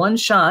 You get one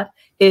shot.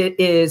 It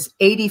is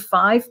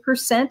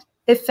 85%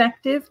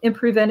 effective in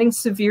preventing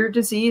severe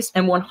disease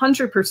and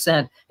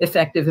 100%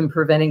 effective in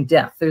preventing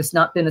death. There's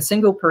not been a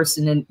single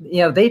person, and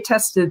they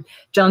tested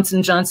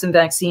Johnson & Johnson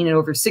vaccine in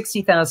over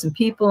 60,000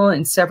 people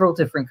in several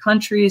different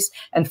countries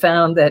and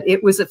found that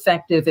it was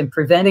effective in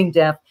preventing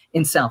death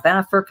in South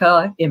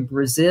Africa, in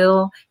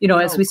Brazil.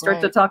 As we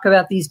start to talk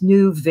about these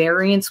new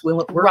variants,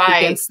 will it work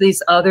against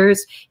these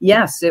others?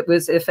 Yes, it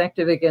was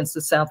effective against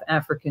the South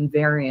African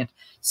variant.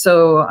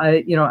 So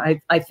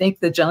I think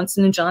the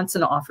Johnson &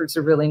 Johnson offers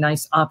a really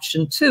nice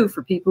option too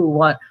for people who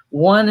want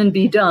one and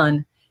be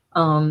done.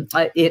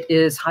 It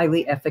is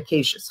highly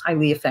efficacious,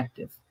 highly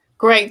effective.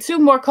 Great. 2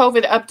 more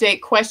COVID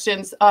update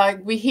questions.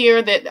 We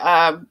hear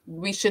that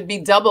we should be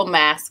double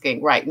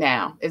masking right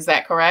now. Is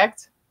that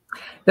correct?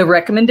 The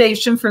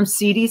recommendation from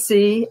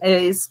CDC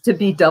is to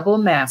be double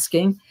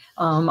masking.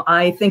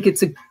 I think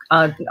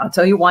I'll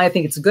tell you why I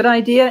think it's a good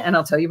idea, and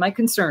I'll tell you my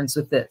concerns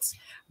with this.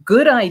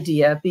 Good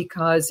idea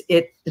because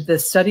the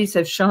studies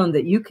have shown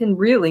that you can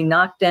really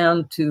knock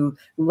down to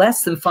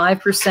less than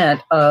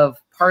 5% of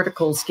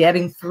particles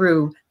getting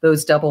through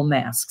those double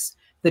masks.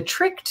 The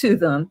trick to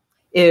them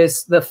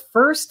is the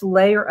first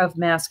layer of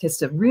mask has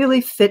to really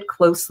fit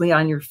closely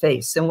on your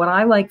face. And what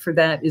I like for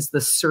that is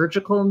the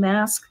surgical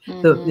mask,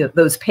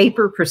 those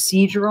paper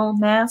procedural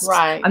masks.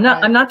 Right. I'm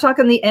not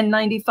talking the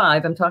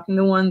N95. I'm talking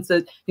the ones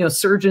that,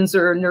 surgeons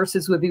or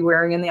nurses would be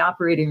wearing in the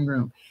operating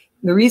room.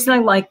 The reason I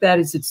like that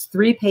is it's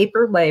 3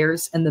 paper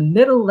layers and the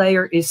middle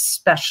layer is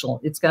special.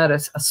 It's got a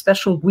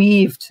special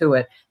weave to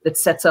it that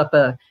sets up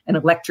an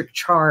electric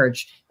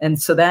charge. And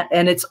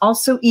it's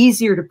also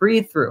easier to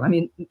breathe through. I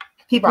mean,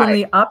 people in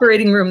the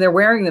operating room, they're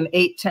wearing them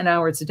 8-10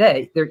 hours a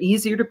day. They're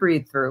easier to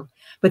breathe through.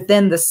 But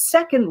then the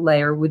second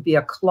layer would be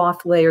a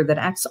cloth layer that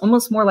acts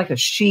almost more like a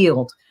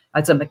shield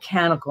as a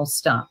mechanical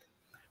stop.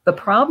 The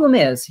problem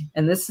is,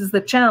 and this is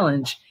the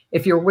challenge,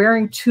 if you're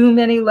wearing too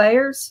many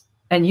layers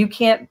and you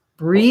can't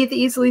breathe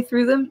easily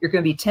through them, you're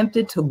going to be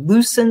tempted to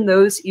loosen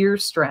those ear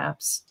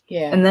straps.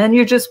 Yeah. And then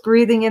you're just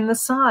breathing in the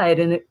side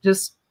and it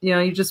just,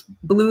 you just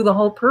blew the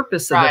whole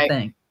purpose of the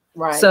thing.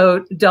 Right.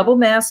 So double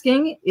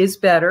masking is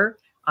better.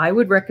 I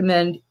would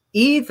recommend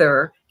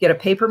either get a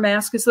paper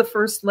mask as the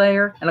first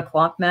layer and a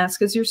cloth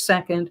mask as your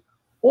second,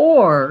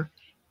 or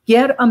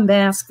get a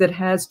mask that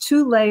has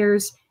 2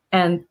 layers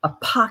and a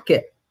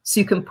pocket so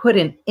you can put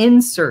an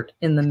insert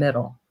in the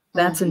middle.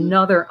 That's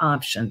another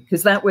option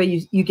because that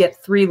way you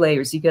get 3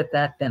 layers. You get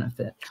that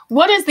benefit.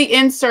 What is the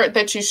insert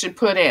that you should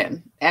put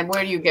in, and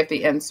where do you get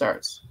the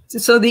inserts?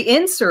 So the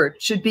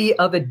insert should be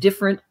of a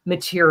different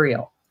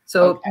material.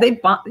 So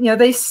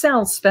they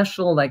sell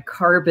special like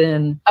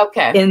carbon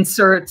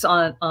inserts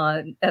on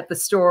at the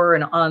store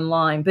and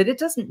online, but it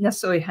doesn't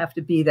necessarily have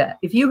to be that.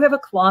 If you have a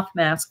cloth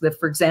mask that,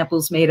 for example,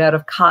 is made out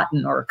of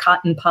cotton or a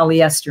cotton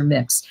polyester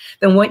mix,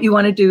 then what you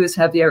want to do is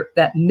have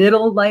that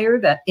middle layer,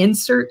 that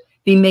insert,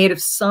 be made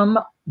of some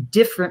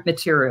different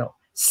material,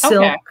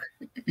 silk,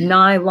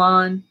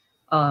 nylon,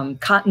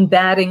 cotton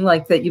batting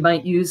like that you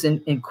might use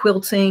in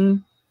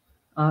quilting,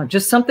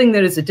 just something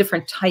that is a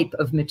different type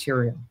of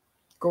material.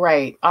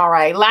 Great. All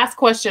right. Last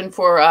question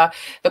for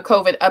the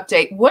COVID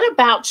update. What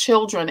about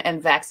children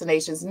and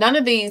vaccinations? None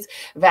of these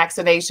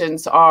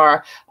vaccinations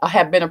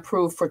have been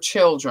approved for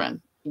children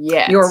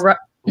yet.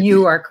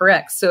 You are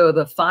correct. So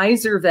the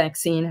Pfizer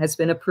vaccine has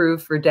been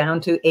approved for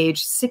down to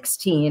age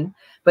 16,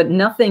 but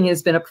nothing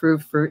has been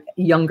approved for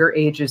younger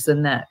ages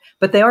than that.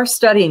 But they are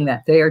studying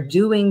that. They are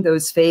doing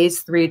those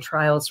phase 3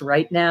 trials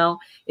right now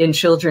in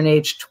children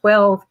aged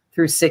 12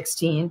 through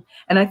 16.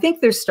 And I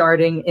think they're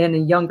starting in a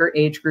younger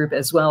age group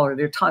as well, or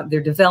they're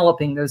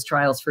developing those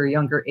trials for a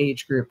younger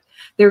age group.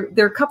 There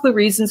are a couple of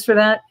reasons for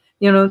that.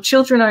 You know,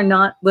 children are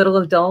not little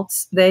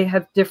adults. They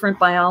have different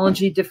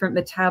biology, different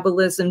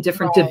metabolism,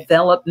 different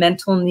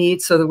developmental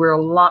needs. So that we're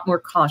a lot more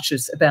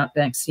cautious about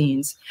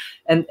vaccines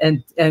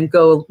and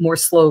go more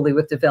slowly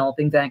with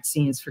developing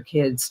vaccines for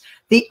kids.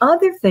 The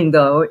other thing,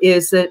 though,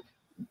 is that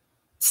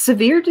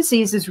severe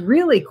disease is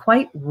really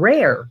quite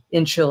rare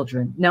in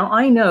children. Now,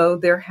 I know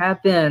there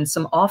have been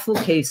some awful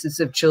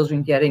cases of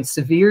children getting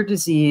severe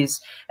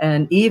disease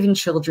and even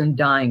children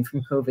dying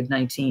from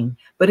COVID-19,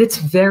 but it's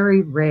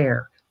very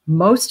rare.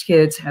 Most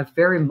kids have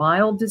very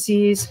mild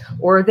disease,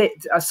 or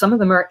some of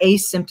them are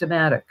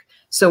asymptomatic.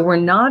 So we're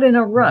not in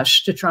a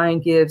rush to try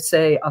and give,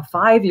 say, a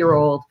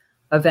 5-year-old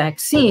a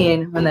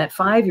vaccine when that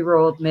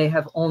 5-year-old may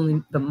have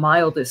only the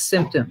mildest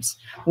symptoms.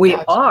 We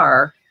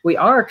are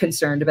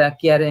concerned about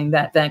getting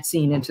that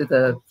vaccine into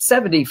the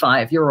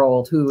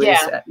 75-year-old who is,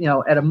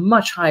 at a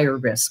much higher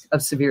risk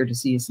of severe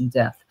disease and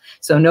death.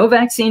 So no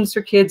vaccines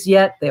for kids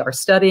yet. They are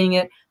studying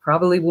it.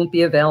 Probably won't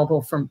be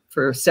available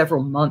for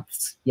several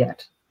months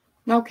yet.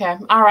 Okay.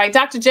 All right.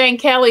 Dr. Jane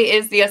Kelly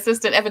is the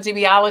assistant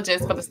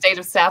epidemiologist for the state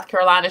of South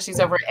Carolina. She's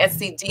over at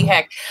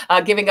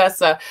SCDHEC, giving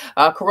us a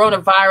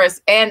coronavirus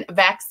and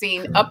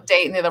vaccine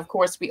update. And then, of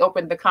course, we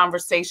opened the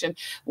conversation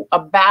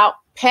about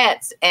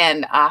pets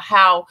and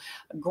how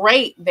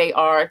great they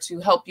are to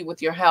help you with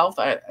your health.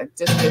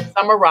 Just to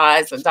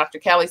summarize, Dr.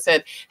 Kelly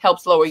said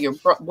helps lower your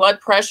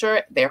blood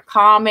pressure. They're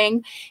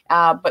calming,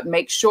 but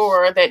make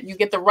sure that you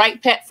get the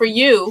right pet for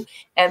you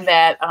and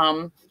that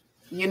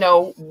you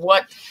know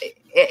what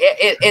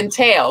it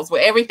entails,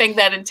 with everything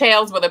that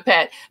entails with a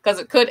pet, because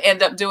it could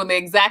end up doing the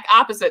exact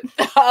opposite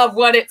of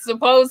what it's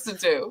supposed to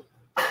do.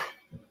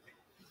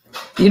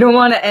 You don't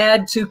want to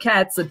add 2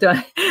 cats and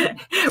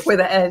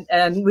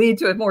lead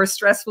to a more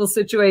stressful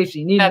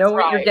situation. You need to know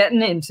what you're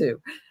getting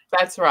into.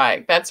 That's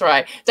right. That's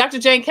right. Dr.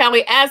 Jane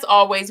Kelly, as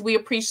always, we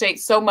appreciate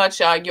so much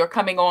your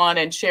coming on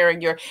and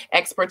sharing your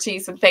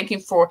expertise. And thank you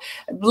for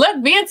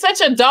being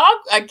such a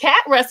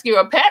cat rescue,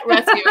 a pet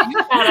rescue.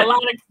 You've got a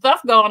lot of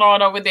stuff going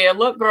on over there.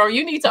 Look, girl,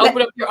 you need to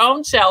open up your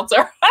own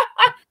shelter.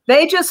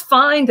 They just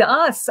find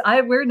us.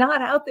 We're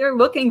not out there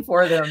looking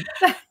for them.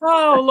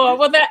 Oh, Lord.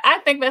 Well, I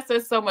think that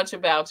says so much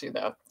about you,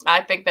 though.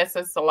 I think that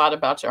says a lot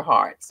about your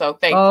heart. So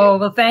thank you. Oh,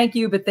 well, thank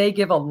you. But they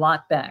give a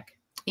lot back.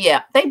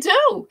 Yeah, they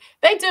do.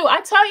 They do. I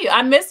tell you,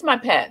 I miss my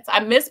pets.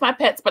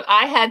 But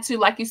I had to,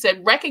 like you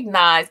said,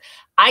 recognize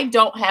I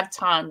don't have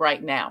time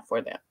right now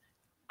for them.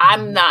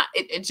 I'm not.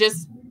 It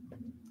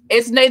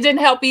didn't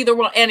help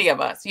any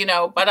of us,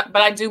 but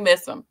I do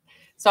miss them.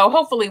 So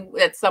hopefully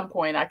at some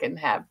point I can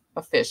have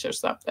a fish or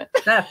something.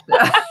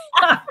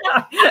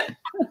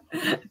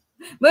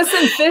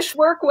 Listen, fish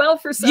work well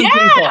for some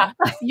people.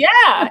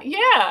 Yeah.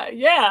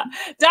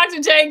 Dr.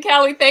 Jane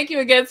Kelly, thank you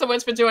again so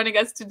much for joining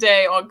us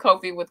today on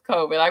Coping with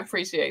COVID. I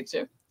appreciate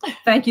you.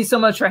 Thank you so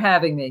much for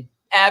having me.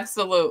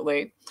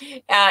 Absolutely.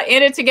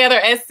 In It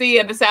Together, SC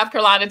and the South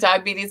Carolina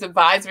Diabetes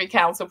Advisory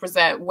Council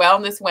present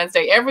Wellness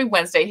Wednesday every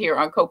Wednesday here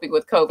on Coping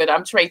with COVID.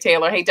 I'm Tre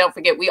Tailor. Hey, don't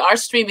forget, we are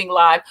streaming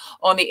live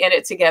on the In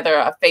It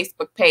Together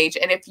Facebook page.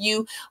 And if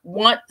you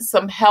want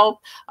some help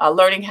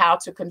learning how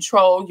to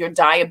control your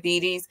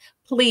diabetes,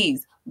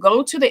 please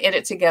go to the In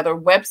It Together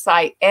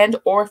website and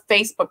or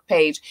Facebook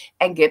page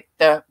and get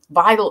the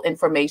vital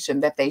information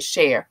that they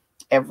share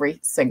every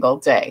single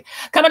day.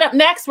 Coming up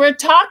next, we're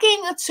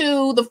talking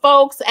to the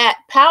folks at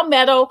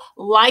Palmetto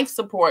Life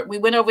Support. We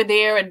went over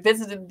there and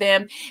visited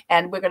them,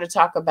 and we're going to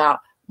talk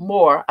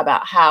more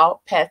about how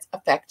pets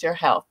affect your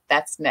health.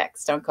 That's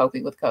next on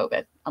Coping with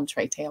COVID. I'm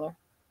Tre Tailor.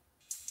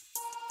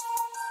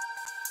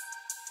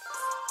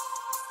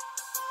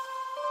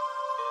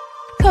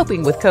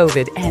 Coping with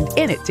COVID and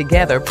In It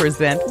Together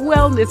present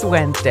Wellness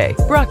Wednesday,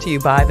 brought to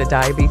you by the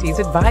Diabetes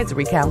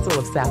Advisory Council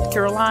of South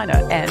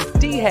Carolina and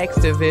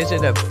DHEC's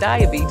Division of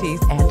Diabetes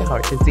and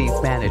Heart Disease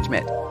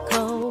Management.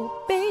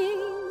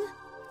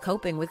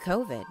 Coping with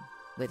COVID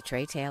with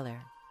Tre Tailor.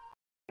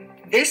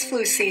 This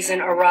flu season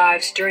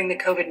arrives during the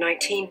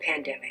COVID-19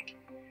 pandemic.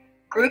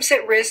 Groups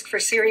at risk for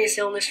serious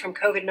illness from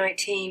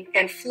COVID-19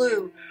 and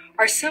flu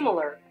are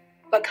similar,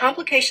 but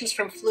complications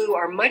from flu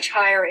are much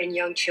higher in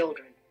young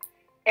children.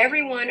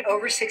 Everyone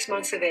over 6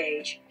 months of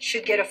age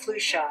should get a flu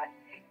shot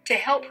to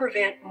help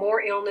prevent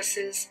more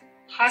illnesses,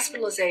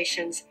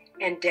 hospitalizations,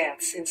 and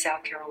deaths in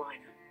South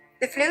Carolina.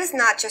 The flu is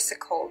not just a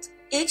cold.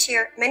 Each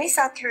year, many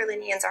South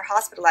Carolinians are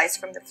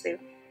hospitalized from the flu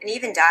and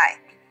even die.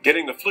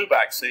 Getting the flu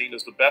vaccine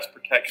is the best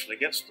protection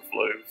against the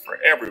flu for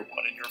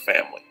everyone in your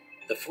family.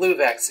 The flu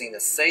vaccine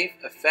is safe,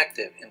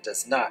 effective, and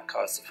does not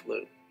cause the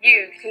flu.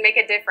 You can make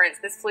a difference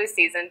this flu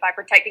season by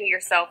protecting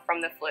yourself from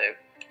the flu.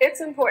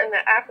 It's important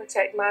that I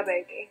protect my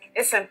baby.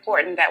 It's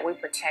important that we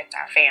protect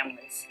our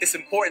families. It's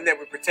important that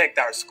we protect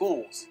our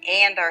schools.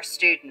 And our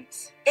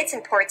students. It's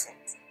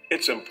important.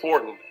 It's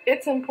important.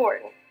 It's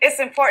important. It's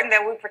important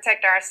that we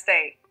protect our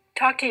state.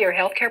 Talk to your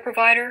healthcare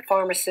provider,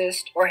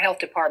 pharmacist, or health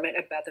department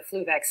about the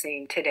flu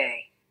vaccine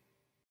today.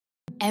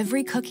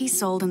 Every cookie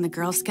sold in the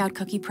Girl Scout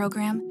Cookie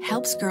Program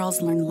helps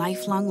girls learn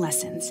lifelong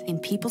lessons in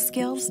people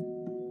skills,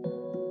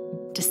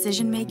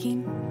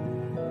 decision-making,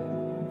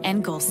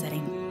 and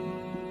goal-setting.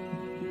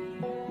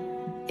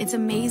 It's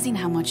amazing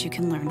how much you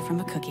can learn from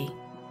a cookie.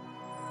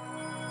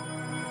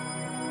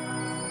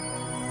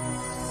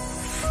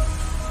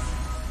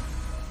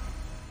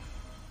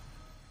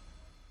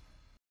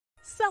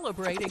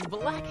 Celebrating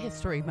Black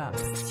History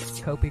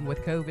Month, Coping with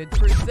COVID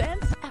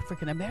presents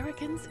African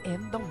Americans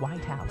in the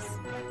White House.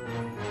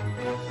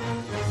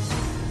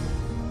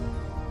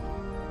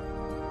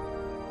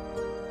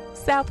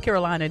 South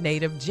Carolina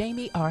native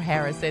Jamie R.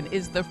 Harrison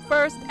is the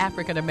first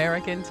African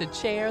American to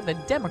chair the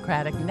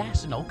Democratic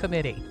National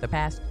Committee. The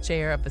past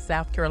chair of the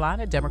South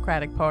Carolina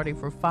Democratic Party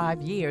for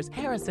 5 years,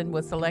 Harrison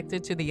was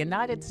selected to the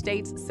United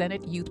States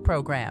Senate Youth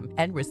Program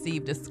and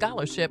received a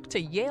scholarship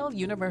to Yale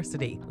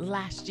University.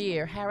 Last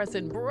year,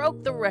 Harrison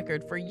broke the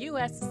record for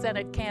U.S.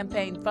 Senate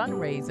campaign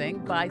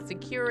fundraising by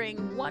securing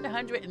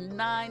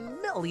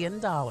 $109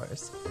 million.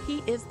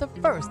 He is the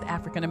first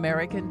African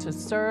American to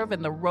serve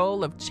in the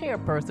role of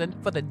chairperson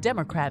for the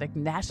Democratic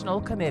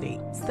National Committee.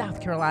 South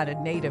Carolina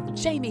native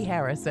Jamie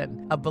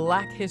Harrison, a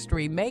Black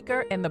history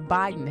maker in the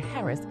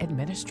Biden-Harris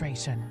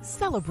administration.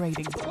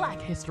 Celebrating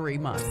Black History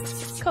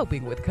Month,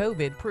 Coping with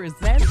COVID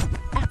presents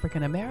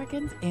African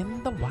Americans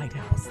in the White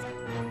House.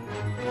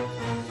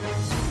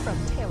 From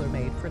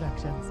TaylorMade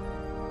Productions.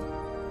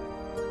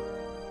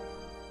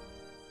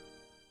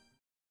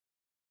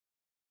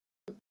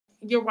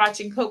 You're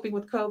watching Coping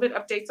with COVID,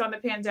 updates on the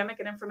pandemic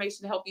and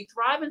information to help you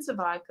thrive and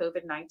survive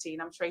COVID-19.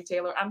 I'm Tre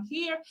Tailor. I'm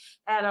here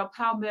at a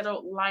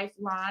Palmetto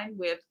Lifeline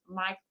with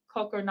Mike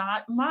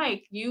Coconut.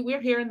 Mike, we're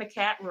here in the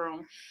cat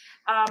room.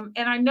 And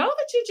I know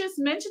that you just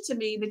mentioned to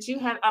me that you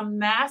had a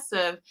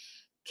massive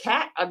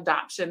cat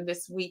adoption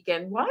this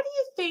weekend. Why do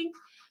you think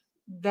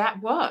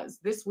that was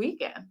this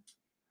weekend?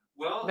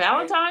 Well,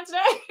 Valentine's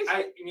Day?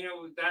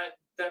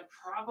 That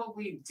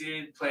probably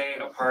did play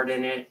a part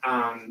in it.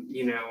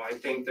 I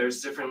think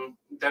there's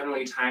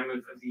definitely time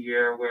of the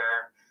year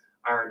where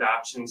our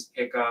adoptions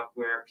pick up,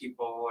 where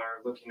people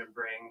are looking to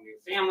bring new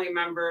family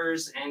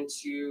members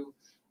into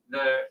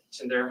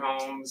their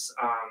homes.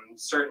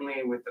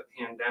 Certainly with the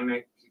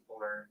pandemic, people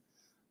are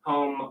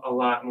home a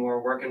lot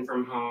more, working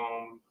from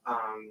home.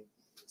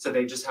 So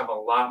they just have a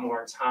lot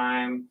more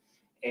time.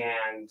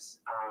 And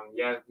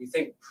we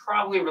think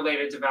probably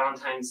related to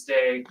Valentine's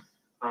Day.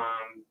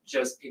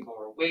 Just people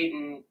were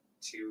waiting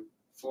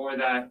for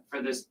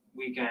this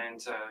weekend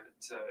to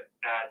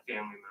add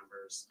family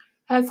members.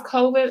 Has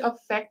COVID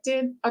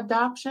affected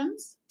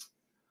adoptions?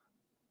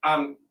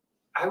 I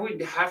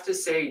would have to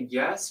say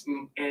yes,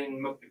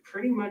 and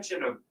pretty much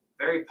in a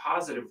very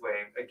positive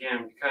way.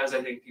 Again, because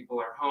I think people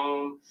are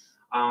home,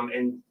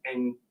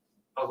 and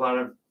a lot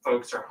of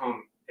folks are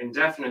home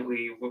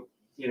indefinitely,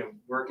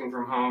 working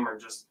from home or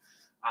just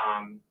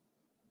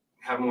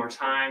have more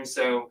time.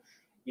 So,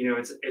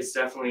 it's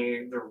definitely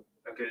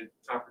a good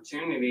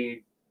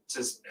opportunity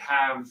to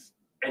have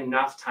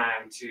enough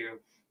time to,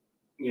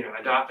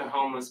 adopt a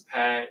homeless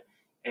pet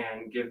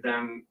and give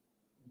them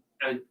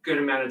a good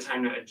amount of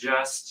time to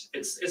adjust.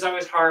 It's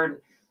always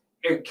hard.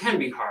 It can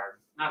be hard,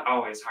 not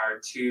always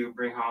hard, to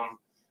bring home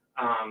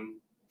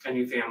a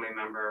new family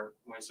member,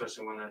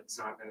 especially one that's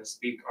not going to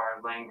speak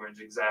our language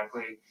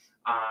exactly,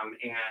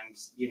 and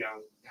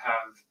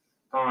have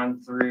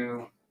gone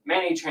through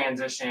many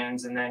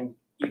transitions, and then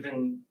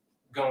even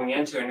going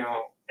into a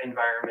new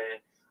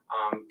environment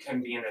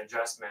can be an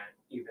adjustment,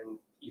 even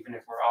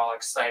if we're all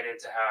excited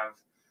to have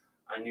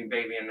a new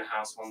baby in the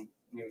house. One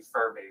new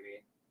fur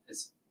baby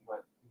is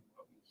what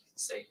we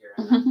say here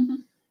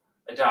in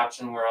the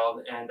adoption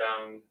world. And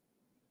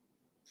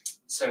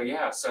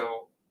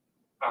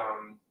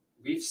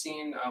we've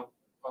seen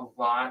a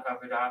lot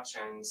of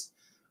adoptions,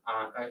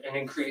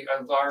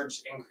 a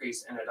large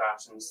increase in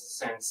adoptions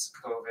since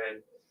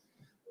COVID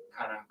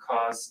kind of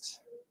caused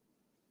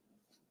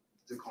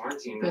the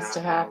quarantine to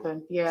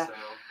happen. Yeah. So,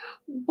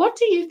 what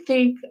do you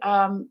think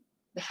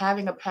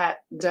having a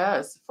pet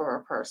does for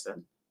a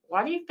person?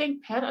 Why do you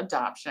think pet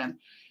adoption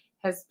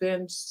has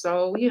been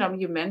so,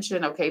 you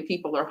mentioned, okay,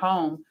 people are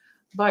home,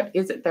 But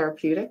is it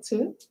therapeutic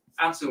too?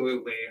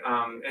 Absolutely.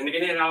 And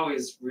it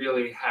always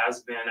really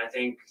has been, I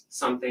think,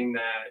 something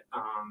that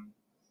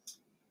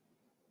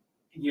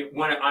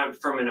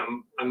from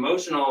an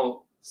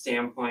emotional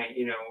standpoint,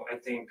 I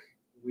think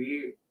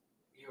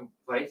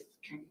life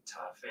can be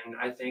tough. And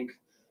I think,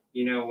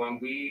 when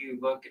we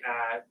look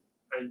at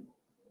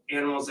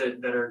animals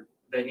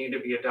that need to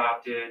be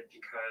adopted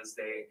because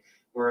they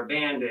were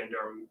abandoned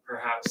or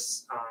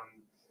perhaps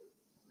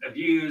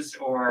abused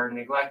or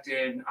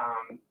neglected,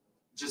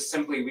 just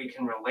simply we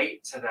can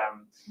relate to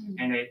them.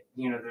 And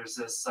there's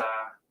this,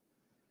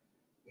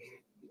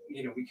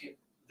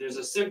 there's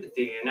a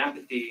sympathy and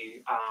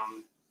empathy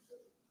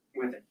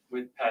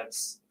with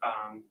pets,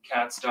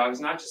 cats, dogs.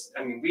 Not just,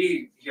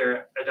 we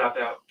here adopt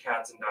out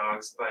cats and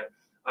dogs, but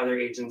other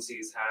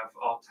agencies have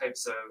all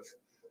types of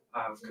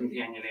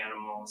companion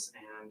animals,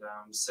 and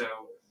so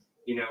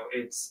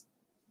it's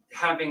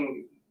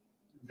having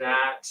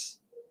that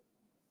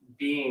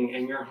being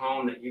in your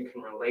home that you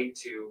can relate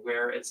to,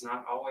 where it's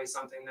not always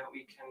something that we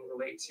can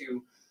relate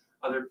to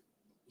other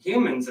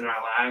humans in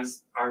our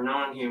lives, our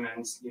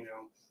non-humans,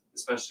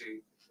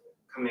 especially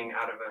coming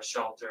out of a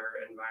shelter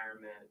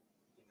environment.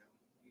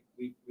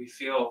 We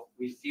feel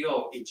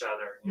each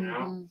other,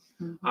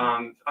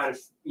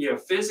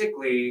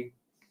 physically,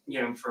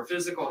 for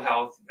physical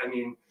health.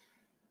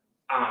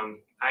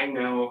 I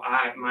know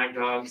my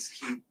dogs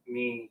keep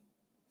me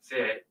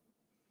fit,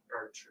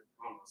 or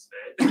almost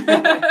fit,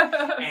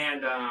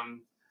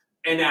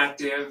 and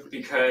active,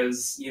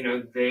 because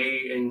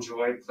they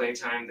enjoy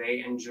playtime,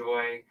 they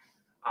enjoy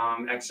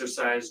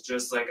exercise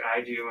just like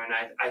I do, and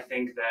I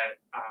think that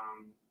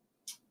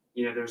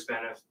there's been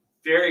a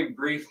very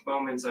brief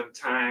moments of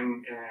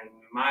time in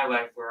my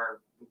life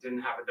where we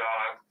didn't have a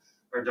dog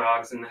or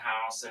dogs in the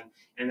house, and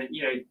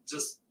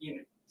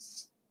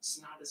it's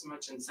not as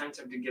much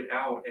incentive to get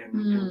out and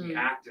be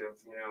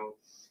active.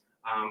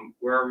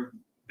 We're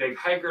big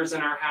hikers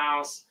in our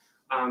house,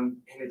 and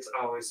it's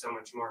always so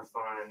much more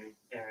fun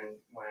and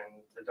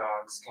when the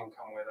dogs can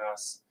come with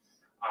us.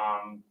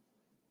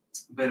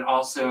 But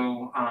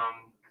also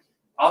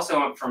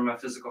from a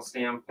physical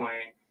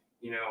standpoint,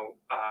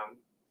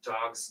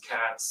 dogs,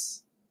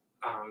 cats,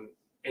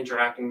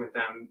 interacting with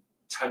them,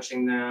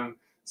 touching them,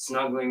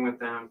 snuggling with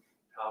them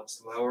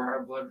helps lower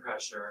our blood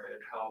pressure.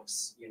 It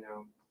helps,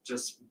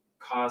 just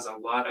cause a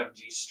lot of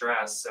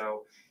de-stress.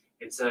 So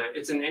it's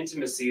an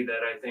intimacy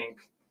that I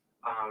think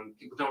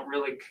people don't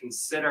really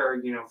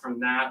consider, from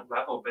that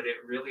level, but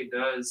it really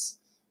does.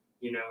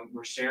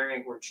 We're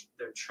sharing,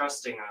 they're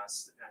trusting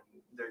us,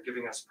 and they're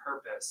giving us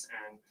purpose,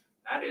 and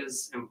that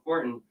is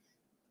important.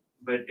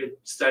 But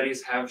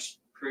studies have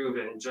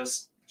proven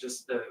just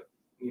the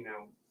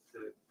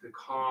the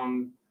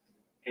calm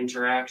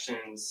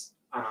interactions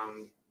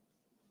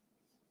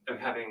of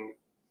having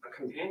a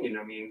companion.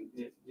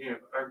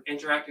 Or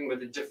interacting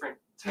with a different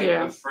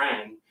type of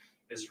friend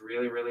is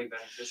really, really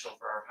beneficial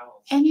for our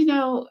health. And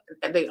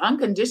the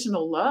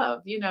unconditional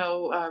love.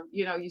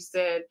 You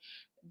said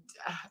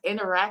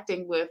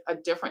interacting with a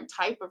different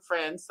type of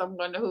friend,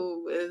 someone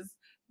who is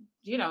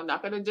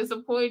not going to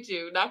disappoint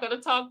you, not going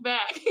to talk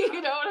back.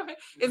 You know what I mean?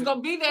 It's going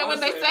to be there when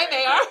they say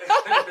they are.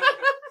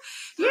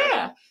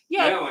 Yeah.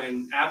 No,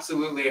 and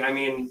absolutely. I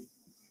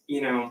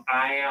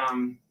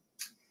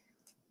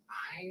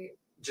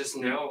just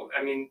know.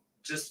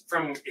 Just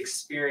from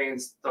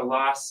experience, the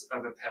loss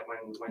of a pet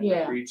when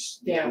they reach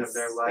the end of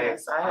their life.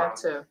 Yes, I have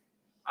to.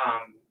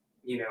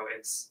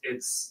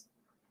 It's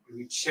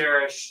we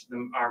cherish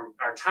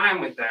our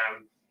time with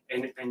them,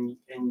 and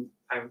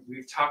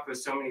we've talked with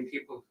so many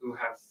people who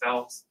have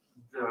felt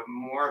the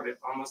more of it,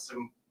 almost a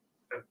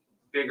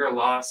bigger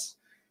loss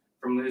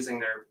from losing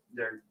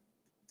their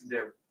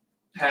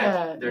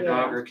pet, their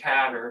dog or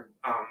cat or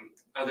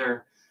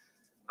other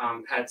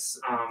pets,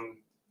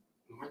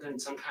 more than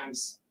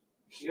sometimes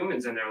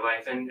humans in their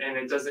life, and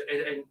it doesn't.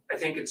 I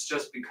think it's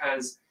just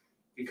because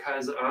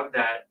of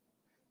that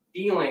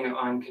feeling of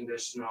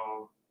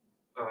unconditional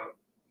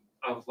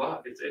of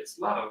love. It's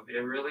love. It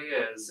really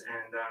is,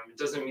 and it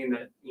doesn't mean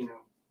that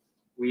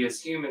we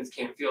as humans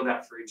can't feel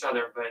that for each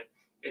other, but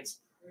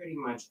it's pretty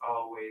much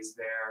always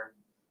there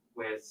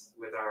with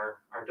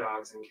our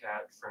dogs and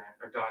cat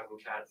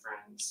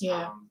friends.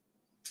 Yeah.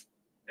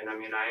 And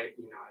I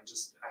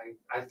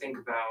think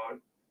about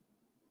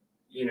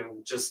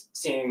just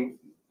seeing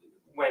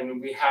when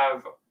we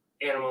have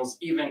animals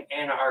even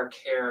in our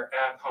care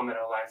at home at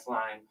a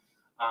Lifeline.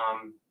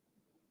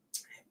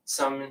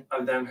 Some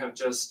of them have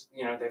just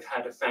they've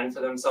had to fend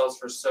for themselves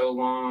for so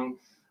long.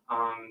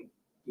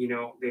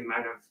 They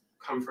might have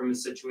come from a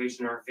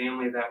situation or a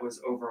family that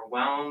was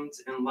overwhelmed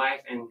in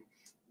life, and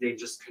they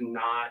just could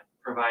not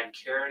provide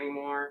care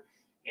anymore,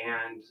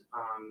 and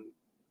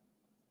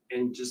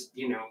just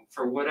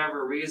for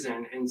whatever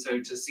reason. And so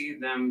to see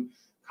them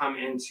come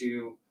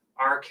into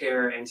our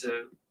care and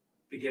to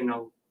begin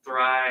to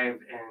thrive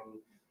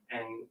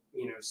and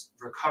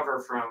recover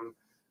from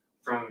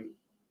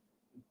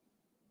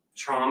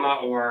trauma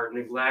or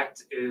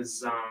neglect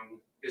is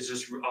is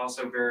just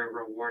also very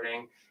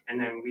rewarding. And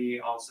then we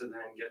also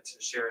then get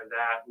to share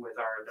that with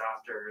our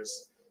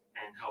adopters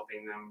and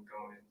helping them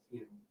go and, you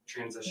know,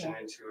 transition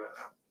into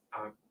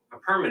a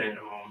permanent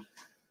home.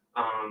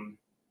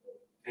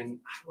 And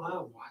I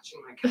love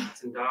watching my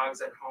cats and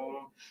dogs at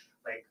home,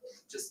 like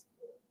just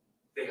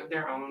they have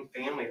their own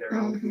family, their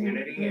own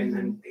community, and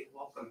then they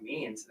welcome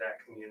me into that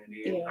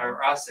community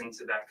or us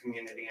into that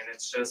community, and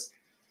it's just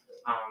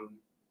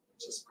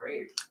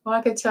great. Well,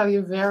 I could tell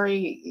you're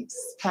very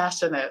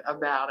passionate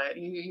about it.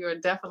 You're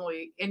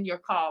definitely in your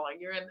calling.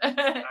 You're in,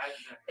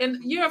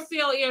 and you're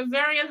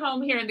very at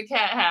home here in the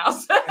cat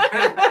house.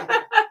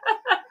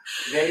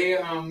 They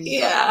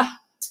yeah.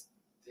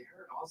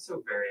 They're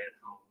also very at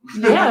home.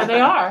 Yeah,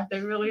 they are. They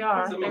really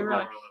are. Some They of them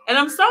really. are a little And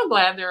I'm so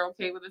glad they're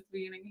okay with us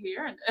being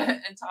here and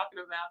talking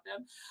about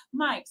them.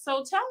 Mike,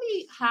 so tell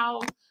me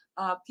how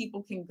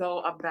people can go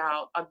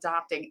about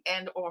adopting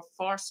and or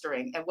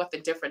fostering, and what the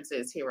difference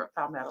is here at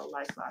Palmetto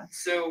Lifeline.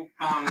 So,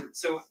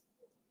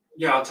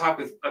 yeah, I'll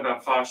talk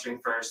about fostering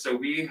first. So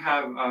we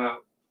have a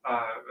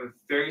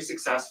very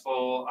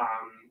successful,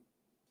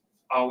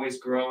 always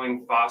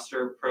growing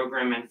foster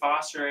program, and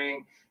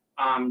fostering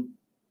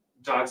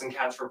dogs and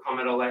cats for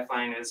Palmetto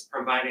Lifeline is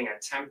providing a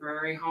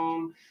temporary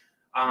home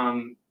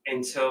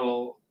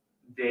until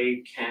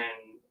they can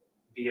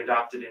be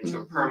adopted into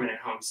a permanent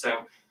home.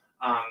 So,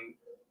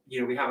 you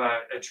know, we have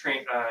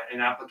an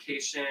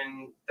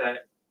application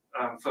that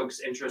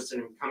folks interested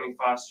in becoming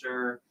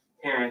foster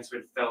parents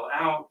would fill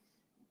out.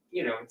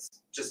 You know,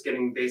 it's just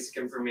getting basic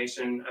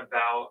information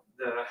about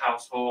the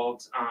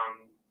household,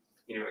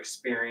 you know,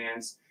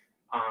 experience,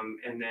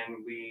 and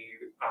then we,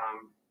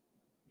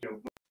 you know,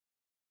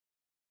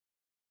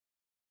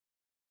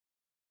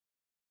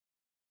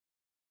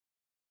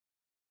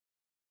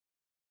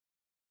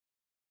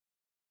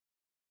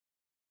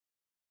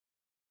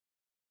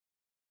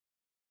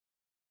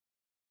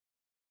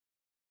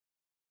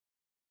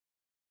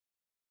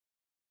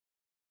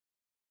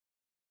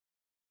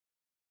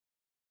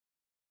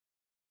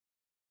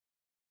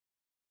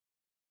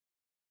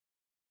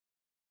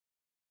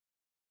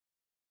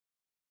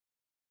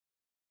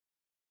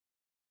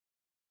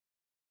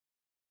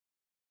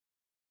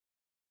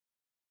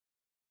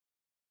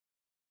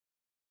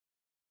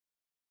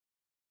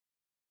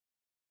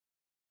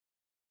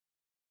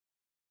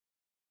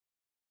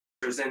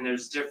 and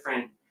there's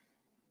different,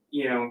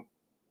 you know,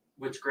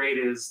 what's great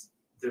is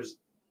there's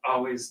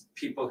always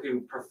people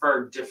who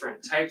prefer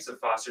different types of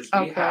fosters.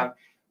 Okay.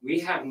 We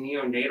have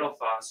neonatal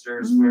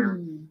fosters where,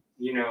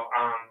 you know,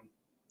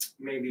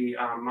 maybe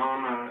a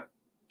mama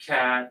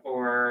cat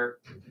or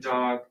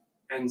dog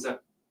ends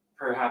up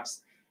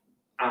perhaps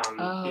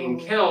being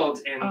killed,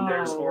 and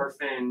there's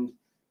orphaned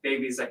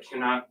babies that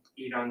cannot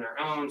eat on their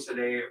own, so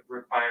they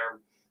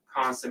require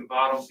constant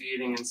bottle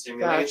feeding and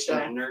stimulation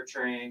and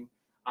nurturing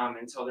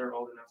until they're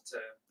old enough to.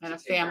 And a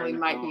family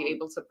might be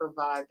able to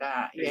provide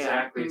that.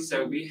 Exactly.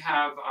 So we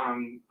have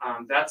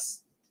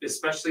that's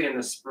especially in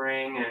the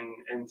spring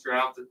and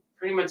throughout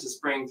pretty much the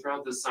spring,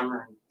 throughout the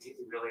summer, and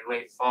really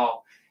late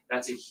fall.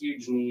 That's a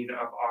huge need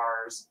of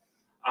ours.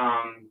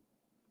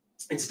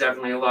 It's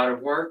definitely a lot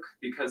of work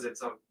because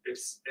it's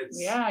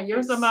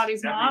you're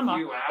somebody's mama.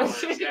 Few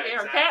hours. Yeah,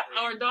 or cat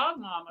or dog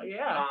mama.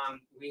 Yeah.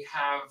 We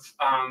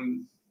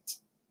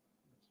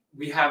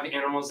have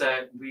animals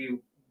that we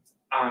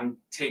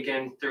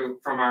taken through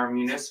from our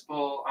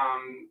municipal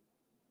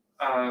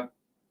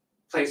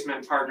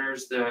placement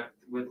partners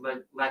with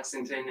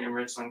Lexington and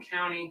Richland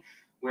County,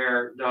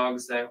 where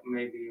dogs that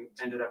maybe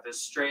ended up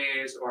as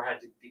strays or had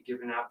to be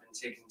given up and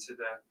taken to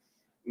the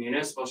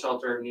municipal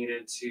shelter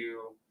needed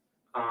to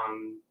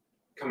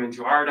come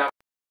into our adoption.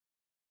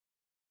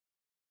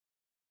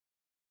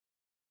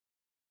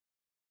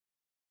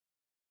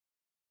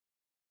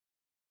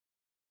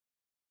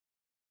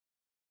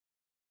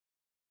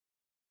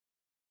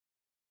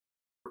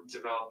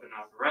 Develop an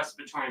upper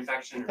respiratory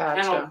infection or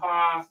kennel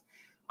cough.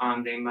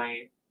 They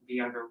might be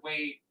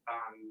underweight,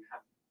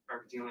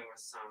 are dealing with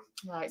some.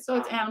 Right. So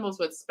it's animals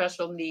with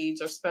special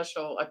needs or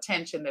special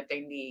attention that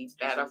they need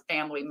that a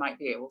family might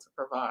be able to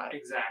provide.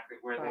 Exactly.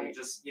 Where they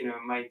just, you know,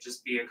 it might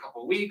just be a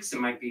couple weeks, it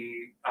might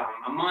be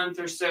a month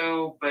or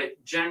so, but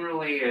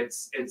generally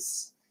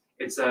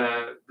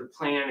the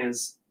plan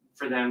is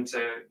for them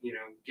to, you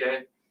know,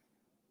 get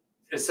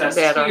assessed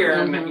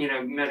here, you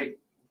know,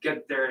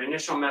 get their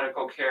initial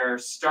medical care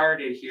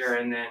started here,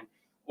 and then,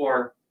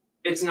 or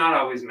it's not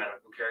always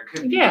medical care. It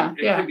could be,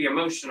 it could be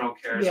emotional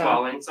care as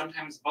well, and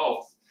sometimes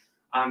both.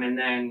 And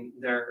then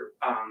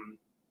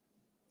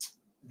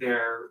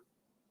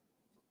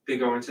they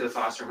go into the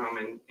foster home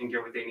and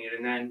get what they need,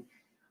 and then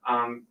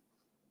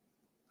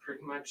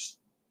pretty much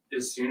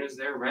as soon as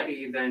they're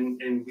ready, then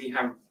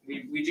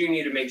we do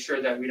need to make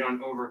sure that we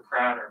don't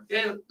overcrowd our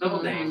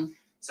building.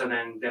 So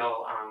then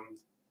they'll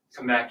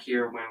come back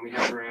here when we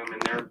have room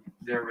and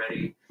they're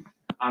ready.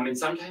 And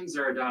sometimes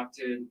they're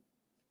adopted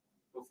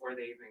before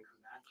they even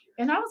come back here.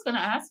 And I was going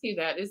to ask you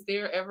that. Is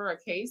there ever a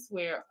case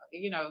where,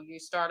 you know, you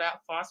start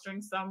out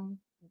fostering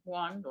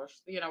one or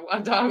a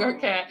dog or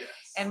cat,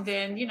 and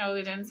then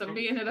it ends up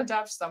being an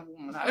adoption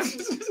someone.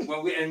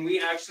 Well, we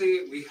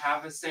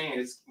have a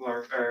saying,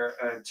 or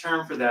a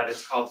term for that.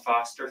 It's called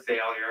foster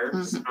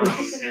failures.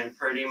 And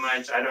pretty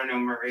much, I don't know,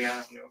 Maria, I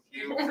don't know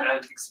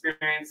if you've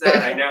experienced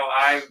that. I know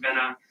I've been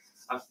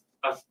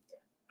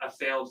a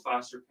failed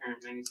foster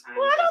parent many times.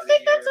 Well, I don't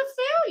think that's a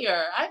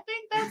failure. I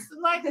think that's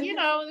like,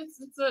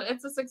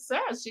 it's a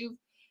success.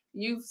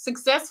 You've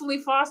successfully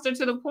fostered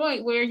to the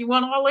point where you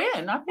went all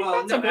in. I think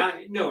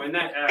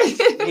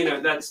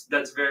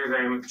that's very,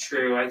 very much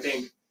true. I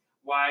think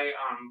why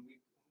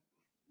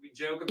we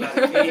joke about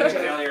it being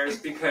failures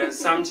because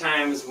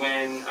sometimes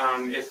when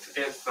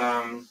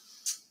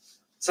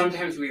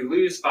sometimes we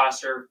lose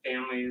foster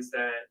families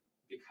that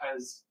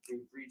because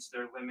they've reached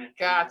their limit.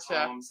 Gotcha. In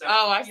their home. So,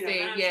 I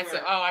see. Yes.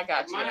 I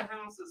got you. My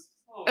house is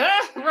full.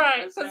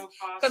 Right.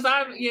 Because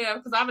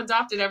I've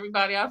adopted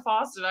everybody I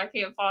fostered. I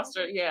can't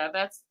foster. Yeah,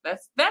 that's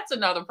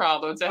another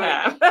problem to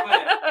have.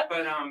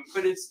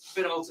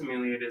 but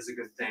ultimately it is a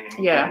good thing.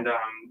 Yeah. And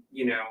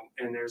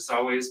and there's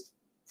always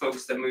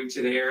folks that move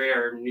to the area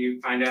or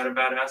find out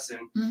about us,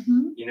 and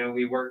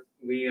we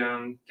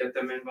get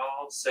them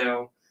involved.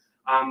 So.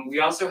 We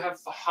also have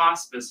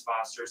hospice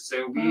fosters,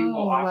 so we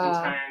will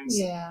oftentimes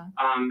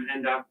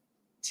end up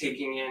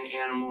taking in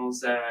animals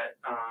that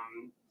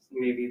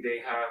maybe they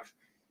have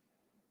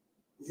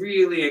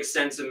really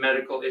extensive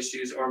medical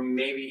issues or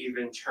maybe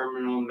even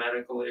terminal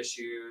medical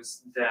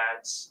issues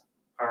that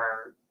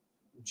are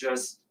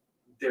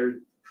they're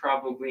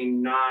probably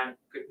not,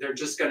 they're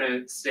just going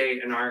to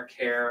stay in our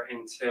care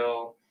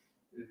until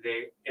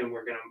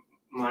we're going to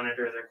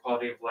monitor their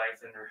quality of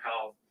life and their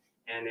health.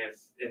 And if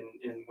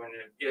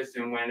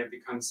and when it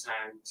becomes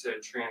time to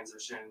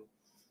transition,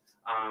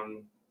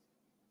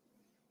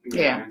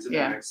 into the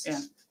next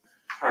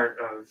part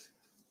of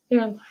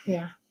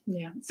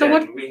So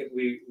what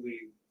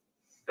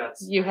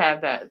that's you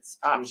have that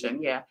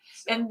option,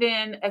 And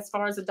then as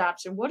far as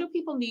adoption, what do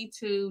people need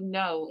to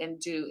know and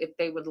do if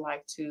they would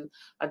like to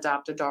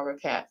adopt a dog or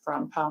cat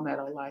from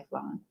Palmetto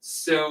Lifeline?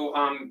 So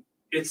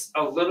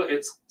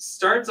it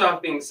starts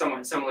off being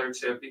somewhat similar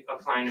to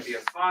applying to be a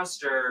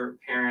foster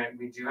parent.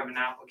 We do have an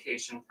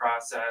application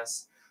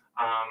process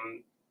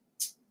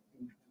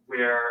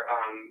where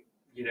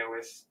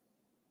if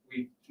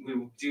we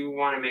do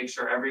want to make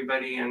sure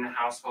everybody in the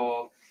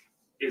household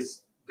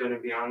is going to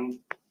be on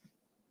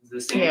the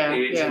same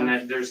page and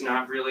that there's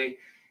not really,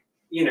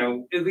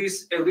 at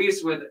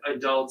least with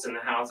adults in the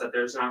house, that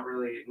there's not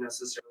really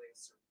necessarily a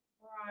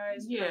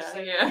surprise.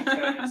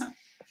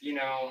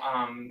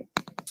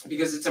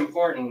 Because it's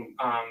important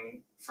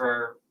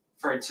for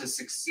it to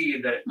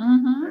succeed that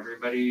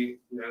everybody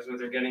knows what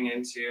they're getting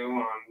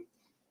into.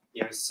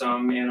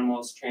 Some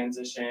animals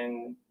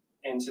transition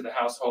into the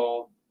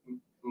household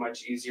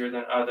much easier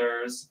than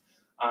others.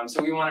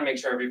 So we want to make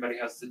sure everybody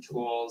has the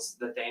tools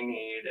that they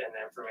need and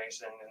the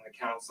information and the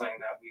counseling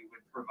that we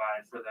would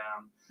provide for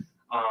them.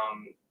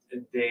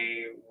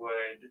 They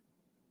would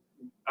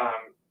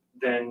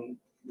then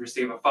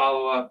receive a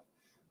follow-up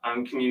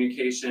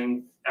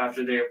communication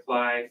after they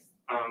apply,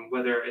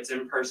 whether it's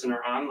in person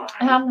or online.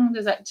 How long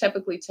does that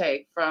typically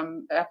take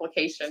from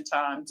application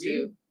time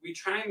to? We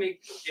try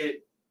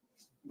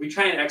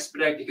and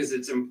expedite because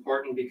it's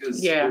important because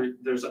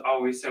there's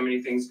always so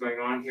many things going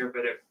on here.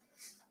 But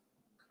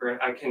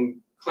I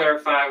can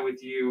clarify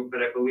with you,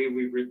 but I believe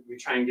we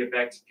try and get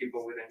back to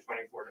people within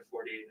 24 to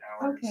 48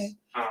 hours. Okay.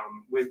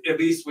 With at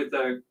least with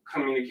the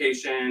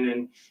communication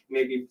and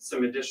maybe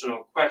some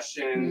additional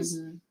questions.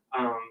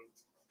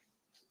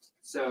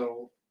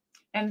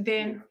 And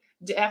then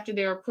after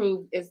they're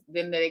approved,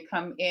 then they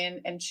come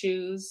in and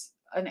choose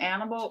an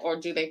animal, or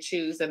do they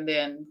choose and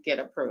then get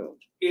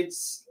approved?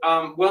 It's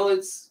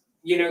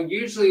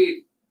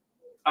usually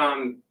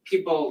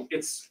people.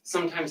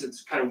 Sometimes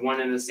it's kind of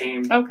one and the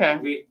same.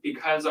 Okay.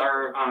 Because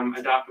our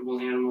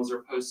adoptable animals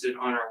are posted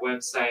on our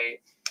website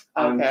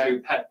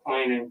through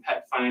PetPoint and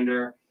Pet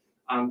Finder.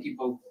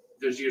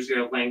 There's usually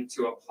a link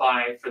to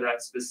apply for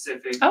that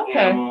specific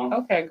animal.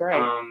 Okay,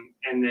 great.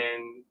 And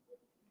then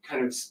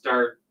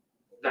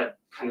that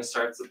kind of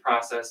starts the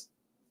process.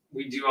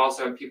 We do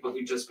also have people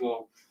who just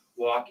will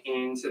walk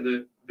into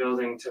the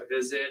building to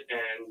visit,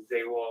 and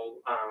they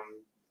will,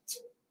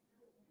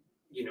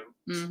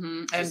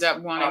 end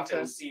up wanting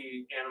to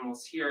see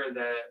animals here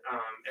that,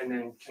 and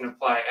then can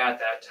apply at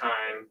that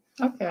time.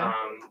 Okay.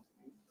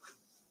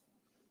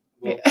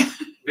 We'll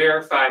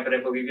verify, but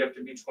I believe you have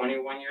to be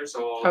 21 years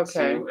old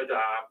to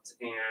adopt,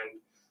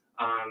 and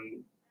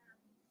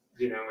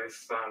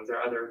if there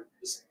are other,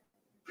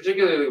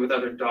 particularly with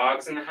other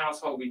dogs in the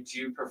household, we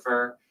do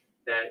prefer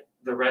that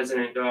the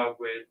resident dog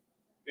would,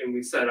 and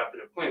we set up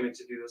an appointment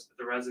to do this, but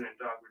the resident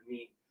dog would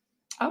meet.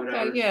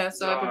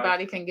 So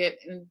everybody can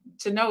get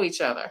to know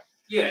each other.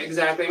 Yeah,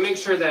 exactly. Make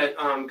sure that,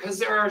 because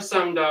there are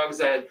some dogs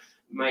that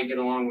might get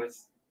along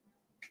with,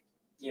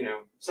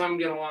 some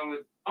get along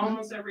with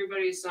almost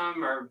everybody.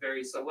 Some are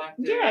very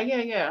selective.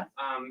 Yeah.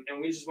 And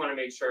we just want to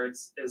make sure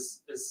it's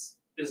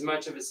as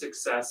much of a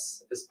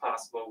success as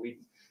possible. We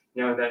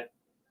know that,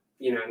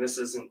 and this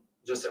isn't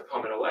just a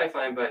Palmetto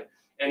Lifeline, but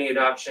any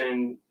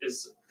adoption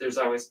there's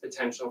always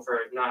potential for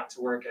it not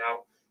to work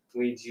out.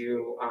 We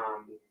do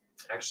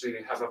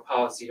actually have a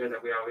policy here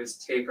that we always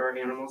take our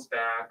animals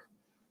back,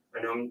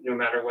 no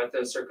matter what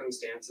the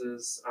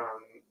circumstances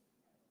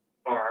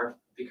are,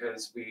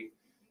 because we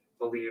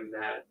believe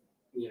that,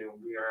 we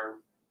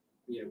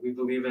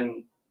believe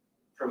in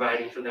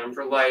providing for them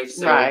for life.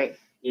 So, right.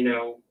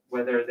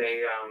 Whether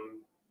they,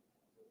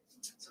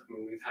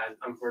 we've had,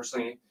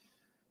 unfortunately,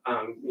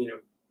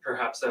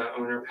 perhaps a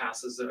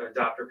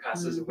adopter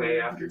passes away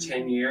after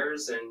 10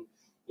 years, and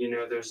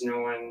there's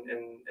no one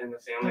in the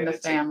family to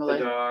take the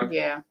dog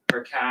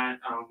or cat.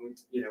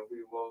 We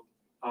will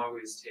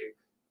always take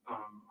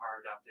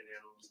our adopted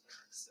animals back.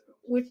 So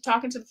we're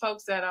talking to the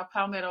folks at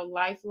Palmetto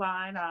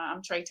Lifeline.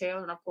 I'm Tre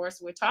Tailor, and of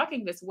course, we're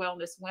talking this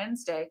Wellness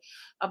Wednesday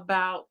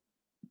about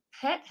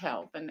pet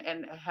health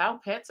and how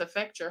pets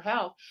affect your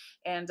health.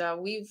 And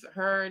we've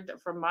heard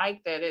from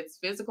Mike that it's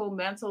physical,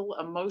 mental,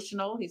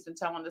 emotional. He's been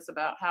telling us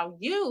about how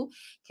you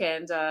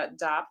can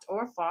adopt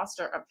or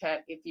foster a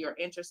pet if you're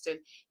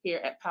interested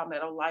here at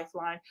Palmetto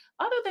Lifeline.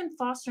 Other than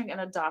fostering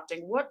and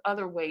adopting, what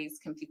other ways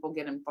can people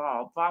get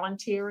involved?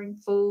 Volunteering,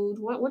 food?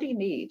 What do you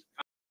need?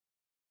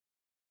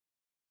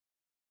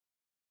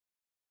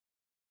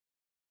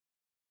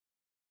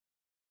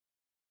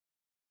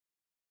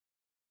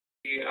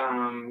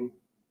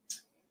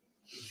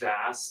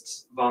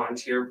 Vast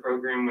volunteer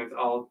program with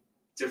all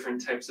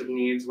different types of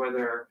needs,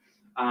 whether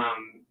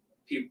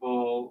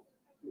people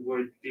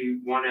would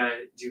want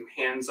to do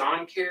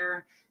hands-on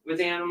care with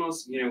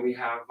animals. We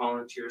have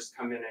volunteers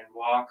come in and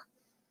walk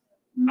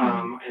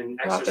and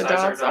exercise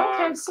our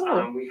dogs. Okay,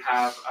 cool. We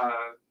have a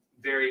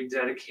very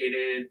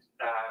dedicated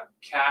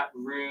cat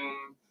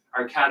room,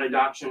 our cat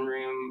adoption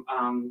room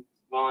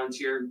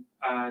volunteer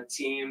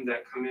team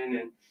that come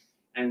in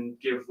and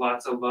give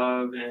lots of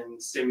love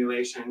and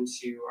stimulation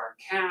to our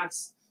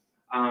cats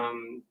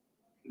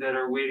that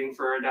are waiting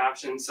for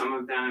adoption. Some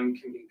of them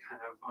can be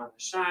kind of on the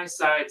shy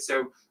side,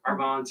 so our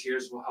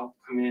volunteers will help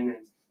come in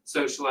and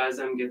socialize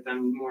them, get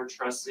them more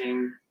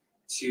trusting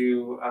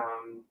to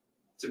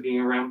being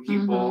around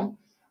people.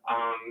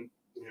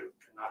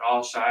 Not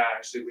all shy.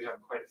 Actually, we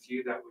have quite a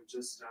few that would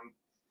just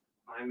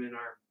climb in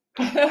our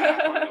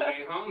backpack on the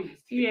way home.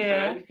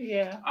 Yeah.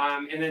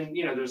 And then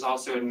there's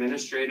also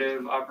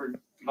administrative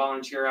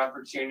volunteer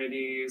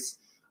opportunities.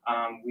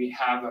 We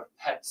have a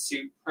pet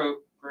soup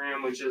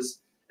program, which is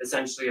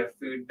essentially a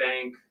food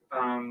bank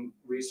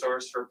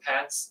resource for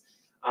pets.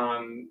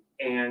 And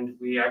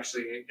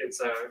it's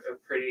a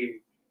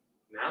pretty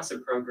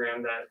massive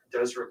program that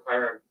does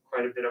require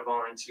quite a bit of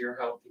volunteer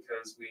help,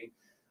 because we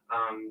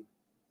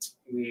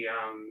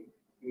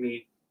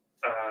meet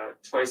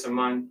twice a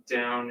month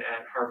down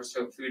at Harvest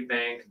Hope Food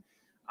Bank,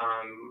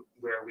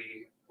 where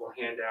we will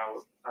hand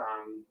out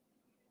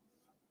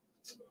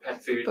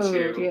pet food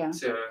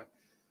to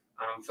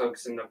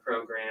folks in the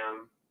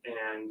program,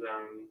 and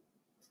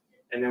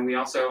then we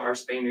also, our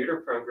spay neuter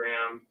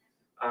program,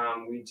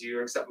 we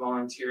do accept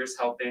volunteers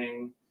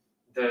helping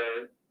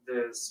the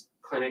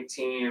clinic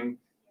team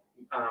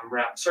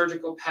wrap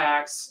surgical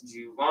packs,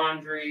 do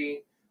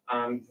laundry,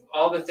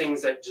 all the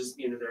things that just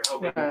they're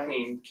helping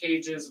clean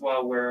cages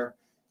while we're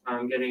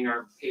getting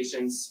our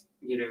patients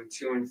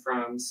to and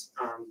from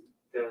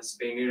the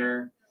spay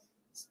neuter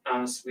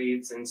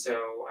suites. And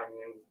so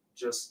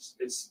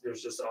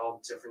there's just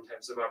all different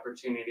types of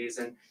opportunities,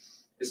 and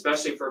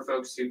especially for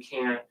folks who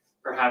can't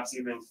perhaps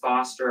even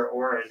foster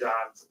or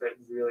adopt, but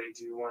really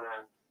do want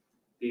to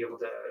be able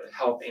to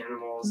help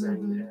animals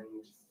and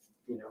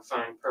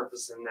find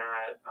purpose in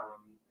that.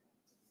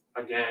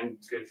 Again,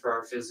 good for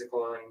our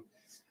physical and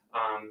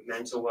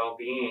mental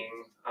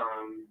well-being.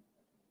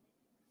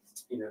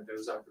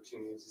 Those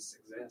opportunities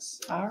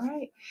exist. So. All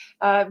right.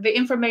 The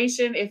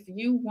information, if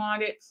you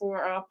want it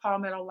for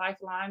Palmetto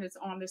Lifeline, is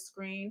on the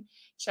screen.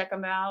 Check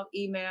them out,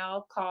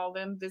 email, call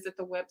them, visit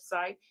the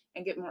website,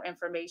 and get more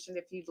information.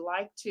 If you'd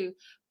like to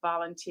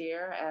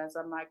volunteer, as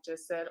Mike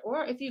just said,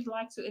 or if you'd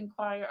like to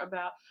inquire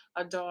about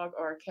a dog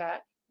or a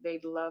cat,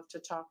 they'd love to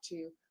talk to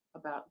you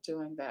about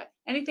doing that.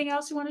 Anything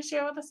else you want to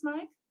share with us,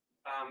 Mike?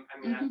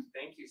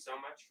 Thank you so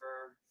much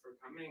for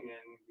coming,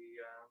 and we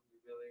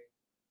really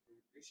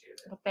appreciate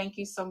it. Well, thank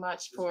you so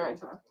much for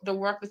the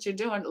work that you're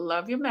doing.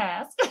 Love your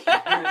mask.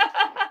 Thank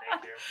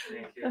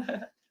you.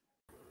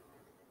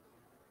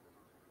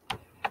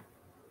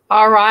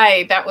 All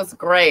right, that was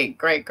great.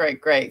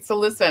 So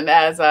listen,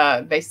 as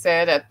they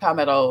said at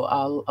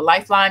Palmetto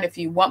Lifeline, if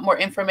you want more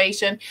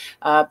information,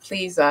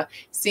 please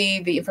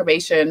see the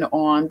information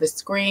on the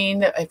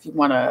screen. If you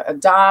want to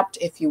adopt,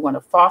 if you want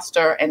to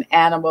foster an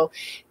animal,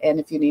 and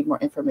if you need more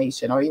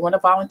information or you want to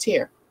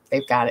volunteer,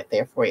 they've got it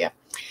there for you.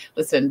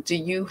 Listen, do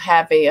you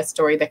have a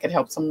story that could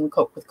help someone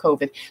cope with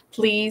COVID?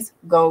 Please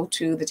go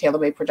to the Tailor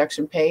Made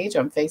Production page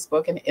on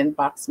Facebook and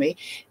inbox me,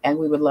 and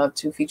we would love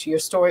to feature your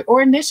story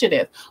or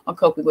initiative on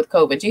coping with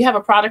COVID. Do you have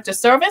a product or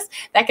service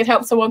that could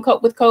help someone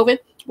cope with COVID?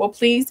 Well,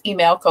 please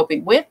email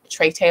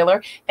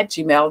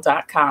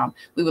copingwithtreTailor@gmail.com.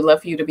 We would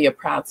love for you to be a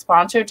proud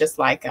sponsor, just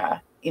like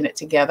In It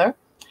Together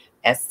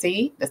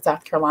SC, the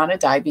South Carolina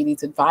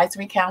Diabetes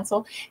Advisory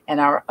Council, and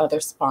our other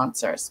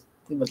sponsors.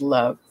 We would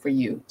love for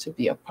you to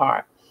be a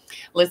part.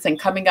 Listen,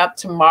 coming up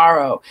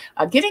tomorrow,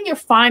 getting your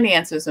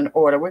finances in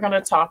order. We're going to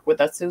talk with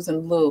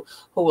Susan Liu,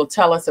 who will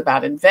tell us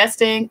about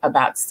investing,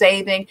 about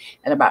saving,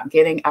 and about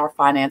getting our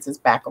finances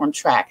back on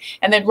track.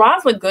 And then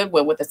Rosalind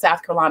Goodwin with the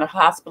South Carolina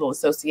Hospital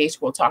Association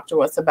will talk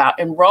to us about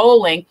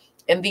enrolling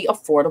in the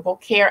Affordable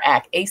Care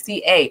Act,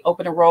 ACA.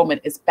 Open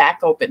enrollment is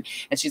back open,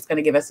 and she's going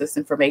to give us this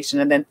information.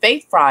 And then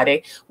Faith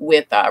Friday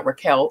with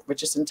Raquel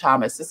Richardson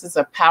Thomas. This is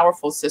a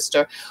powerful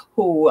sister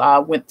who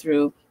went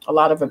through a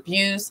lot of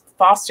abuse,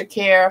 foster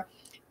care,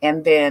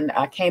 and then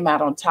came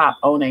out on top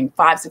owning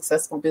 5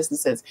 successful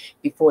businesses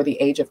before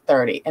the age of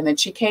 30. And then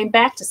she came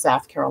back to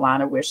South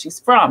Carolina, where she's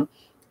from,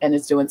 and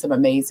is doing some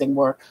amazing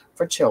work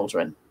for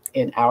children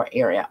in our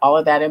area. All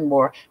of that and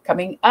more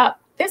coming up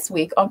this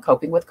week on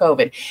Coping with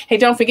COVID. Hey,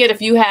 don't forget,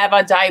 if you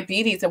have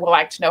diabetes and would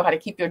like to know how to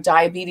keep your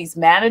diabetes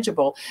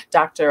manageable,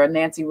 Dr.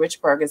 Nancy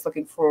Richburg is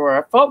looking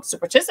for folks to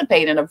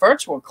participate in a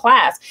virtual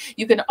class.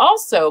 You can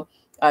also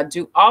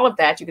do all of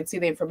that. You can see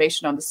the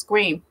information on the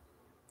screen.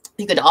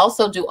 You can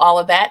also do all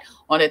of that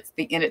on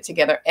the In It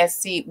Together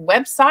SC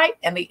website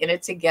and the In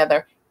It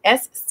Together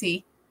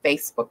SC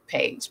Facebook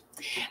page.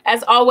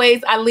 As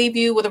always, I leave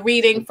you with a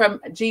reading from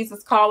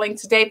Jesus Calling.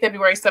 Today,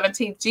 February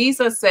 17th,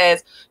 Jesus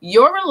says,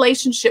 "Your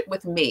relationship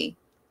with me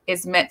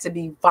is meant to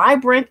be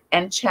vibrant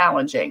and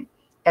challenging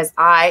as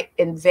I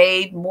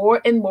invade more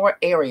and more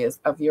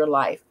areas of your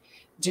life.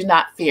 Do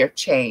not fear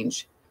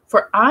change,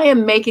 for I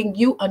am making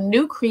you a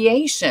new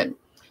creation,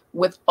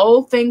 with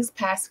old things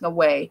passing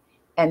away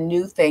and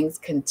new things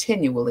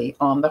continually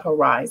on the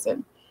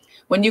horizon.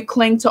 When you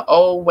cling to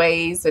old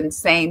ways and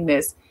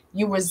sameness,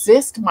 you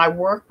resist my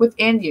work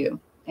within you."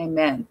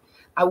 Amen.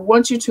 I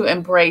want you to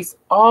embrace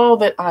all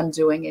that I'm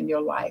doing in your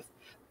life,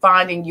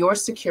 finding your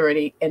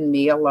security in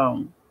me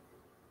alone.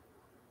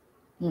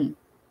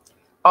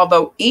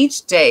 Although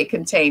each day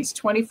contains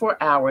 24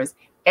 hours,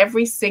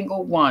 every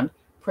single one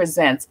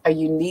presents a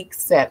unique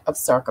set of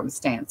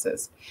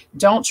circumstances.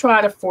 Don't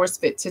try to force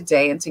fit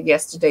today into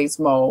yesterday's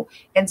mold.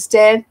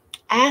 Instead,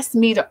 ask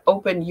me to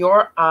open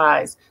your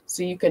eyes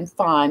so you can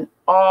find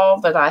all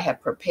that I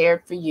have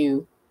prepared for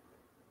you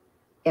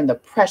in the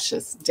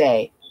precious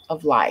day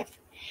of life.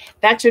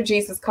 That's your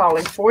Jesus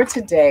Calling for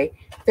today,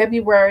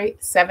 February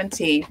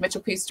 17th.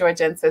 Mitchell Peace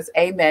Georgian says,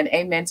 amen.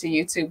 Amen to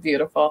you too,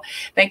 beautiful.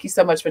 Thank you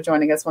so much for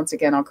joining us once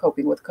again on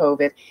Coping with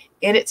COVID.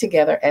 In It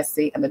Together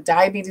SC and the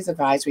Diabetes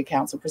Advisory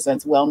Council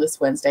presents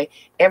Wellness Wednesday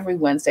every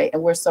Wednesday.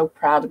 And we're so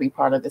proud to be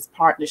part of this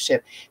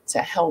partnership to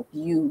help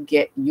you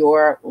get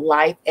your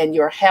life and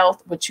your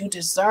health, which you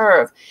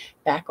deserve,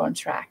 back on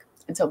track.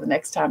 Until the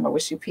next time, I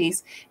wish you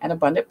peace and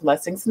abundant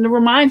blessings. And to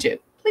remind you,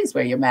 please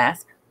wear your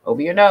mask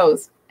over your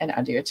nose and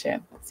under your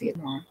chin. See you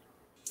tomorrow.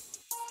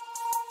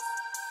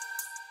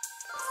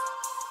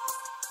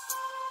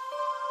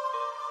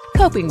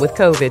 Coping with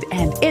COVID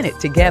and In It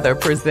Together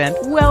present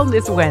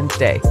Wellness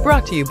Wednesday,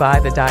 brought to you by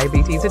the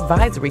Diabetes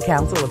Advisory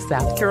Council of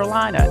South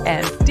Carolina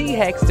and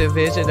DHEC's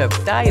Division of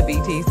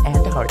Diabetes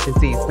and Heart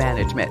Disease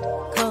Management.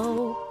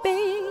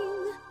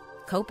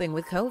 Coping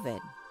with COVID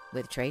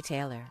with Tre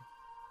Tailor.